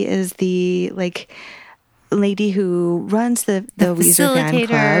actually is the lady who runs the Weezer fan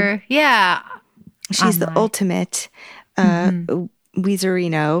club. Yeah. She's the ultimate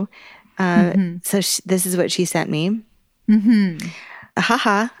Weezerino. So this is what she sent me.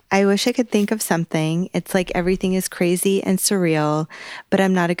 Haha, I wish I could think of something. It's like everything is crazy and surreal, but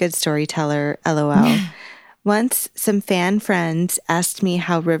I'm not a good storyteller, LOL. Once, some fan friends asked me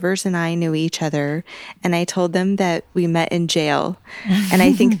how Rivers and I knew each other, and I told them that we met in jail, and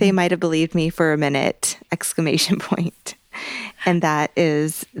I think they might have believed me for a minute! ! And that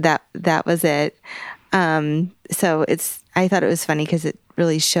was it. So I thought it was funny because it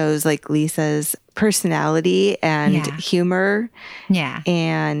really shows like Lisa's personality and humor. Yeah.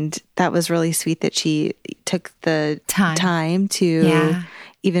 And that was really sweet that she took the time to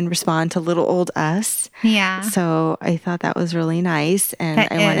even respond to little old us. Yeah. So I thought that was really nice. And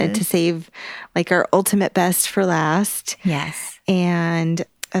I wanted to save like our ultimate best for last. Yes. And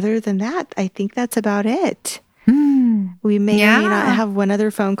other than that, I think that's about it. We may or may not have one other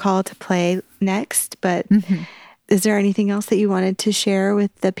phone call to play next, but is there anything else that you wanted to share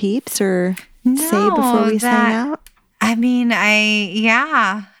with the peeps or say before we sign out? I mean,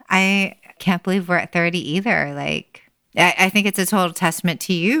 I can't believe we're at 30 either. Like, I think it's a total testament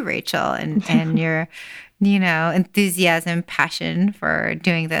to you, Rachel, and your, enthusiasm, passion for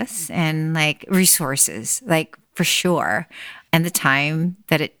doing this and like resources, like for sure. And the time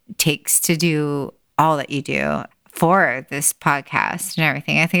that it takes to do all that you do for this podcast and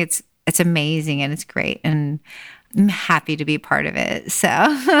everything. I think it's amazing and it's great. And I'm happy to be part of it. So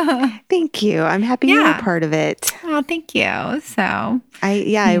thank you. I'm happy you're part of it. Oh, thank you. So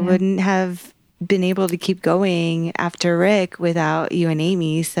I wouldn't have been able to keep going after Rick without you and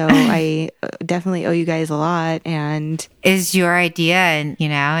Amy. So I definitely owe you guys a lot. And is your idea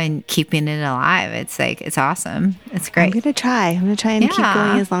and keeping it alive. It's like, it's awesome. It's great. I'm going to try and keep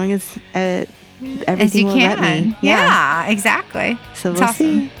going as long as everything will let me. Yeah, exactly. So we'll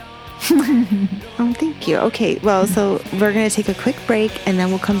see. Oh, thank you. Okay, well, so we're going to take a quick break and then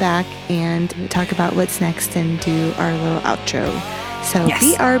we'll come back and talk about what's next and do our little outro. So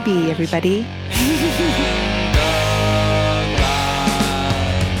BRB, everybody.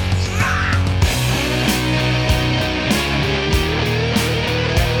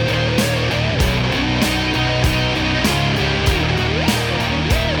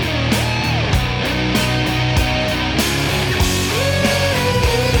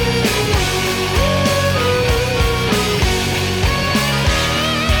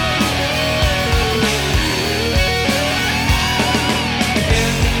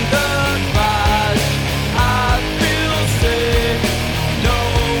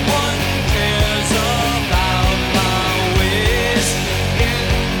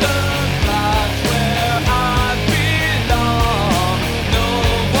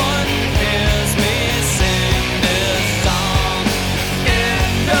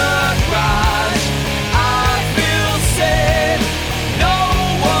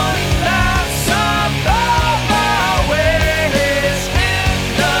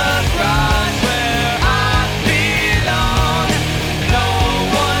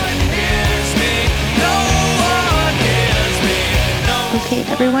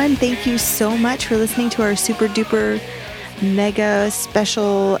 Everyone, thank you so much for listening to our super duper mega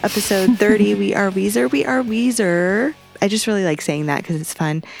special episode 30. We are Weezer. We are Weezer. I just really like saying that because it's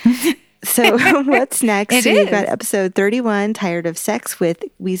fun. So what's next? We've got episode 31, Tired of Sex, with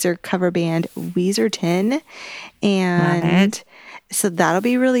Weezer cover band Weezerton. And so that'll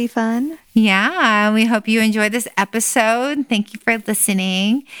be really fun. Yeah, we hope you enjoyed this episode. Thank you for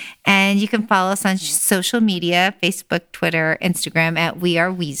listening. And you can follow us on social media, Facebook, Twitter, Instagram at We Are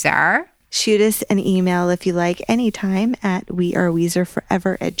Weezer. Shoot us an email if you like anytime at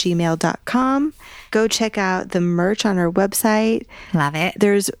weareweezerforever@gmail.com. Go check out the merch on our website. Love it.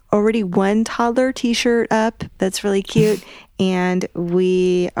 There's already one toddler t-shirt up that's really cute, and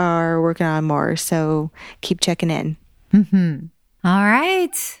we are working on more, so keep checking in. All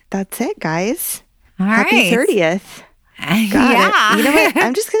right. That's it, guys. All Happy right. 30th. Yeah. You know what?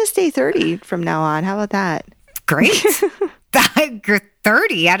 I'm just going to stay 30 from now on. How about that? Great. You're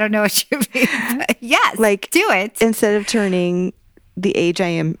 30. I don't know what you mean. But yes. Like, do it. Instead of turning the age I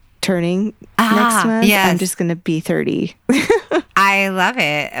am turning next month, yes. I'm just going to be 30. I love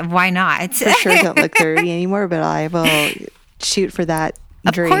it. Why not? For sure don't look 30 anymore, but I will shoot for that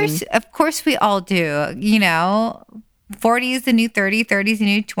dream. Of course we all do. You know, 40 is the new 30, 30 is the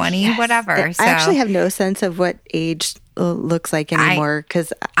new 20, Yes. whatever. I actually have no sense of what age looks like anymore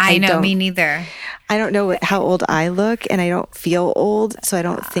because I know, me neither. I don't know how old I look, and I don't feel old, so I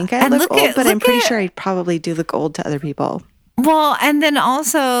don't think I look old, but I'm pretty sure I probably do look old to other people. Well, and then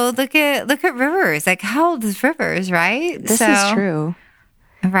also look at Rivers. Like, how old is Rivers, right? This is true.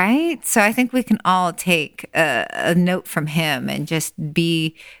 Right? So I think we can all take a note from him and just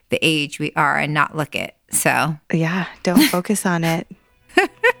be the age we are and not look it. So yeah, don't focus on it.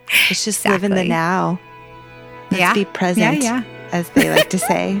 It's just live in the now. Let's be present, as they like to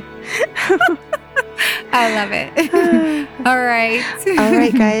say. I love it. All right. All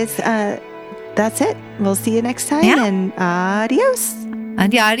right, guys. That's it. We'll see you next time, and adios.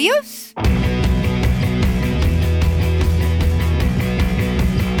 Adios.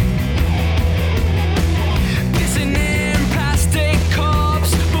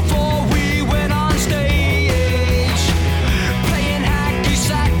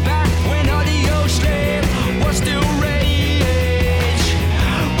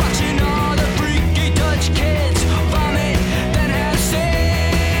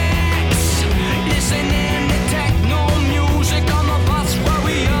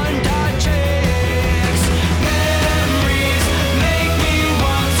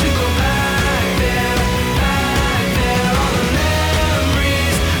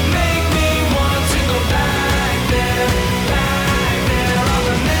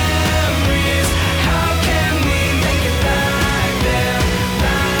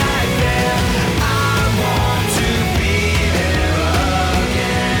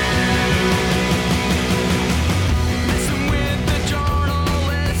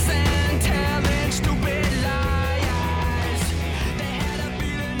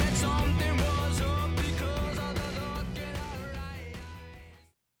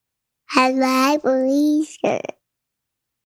 I like Weezer.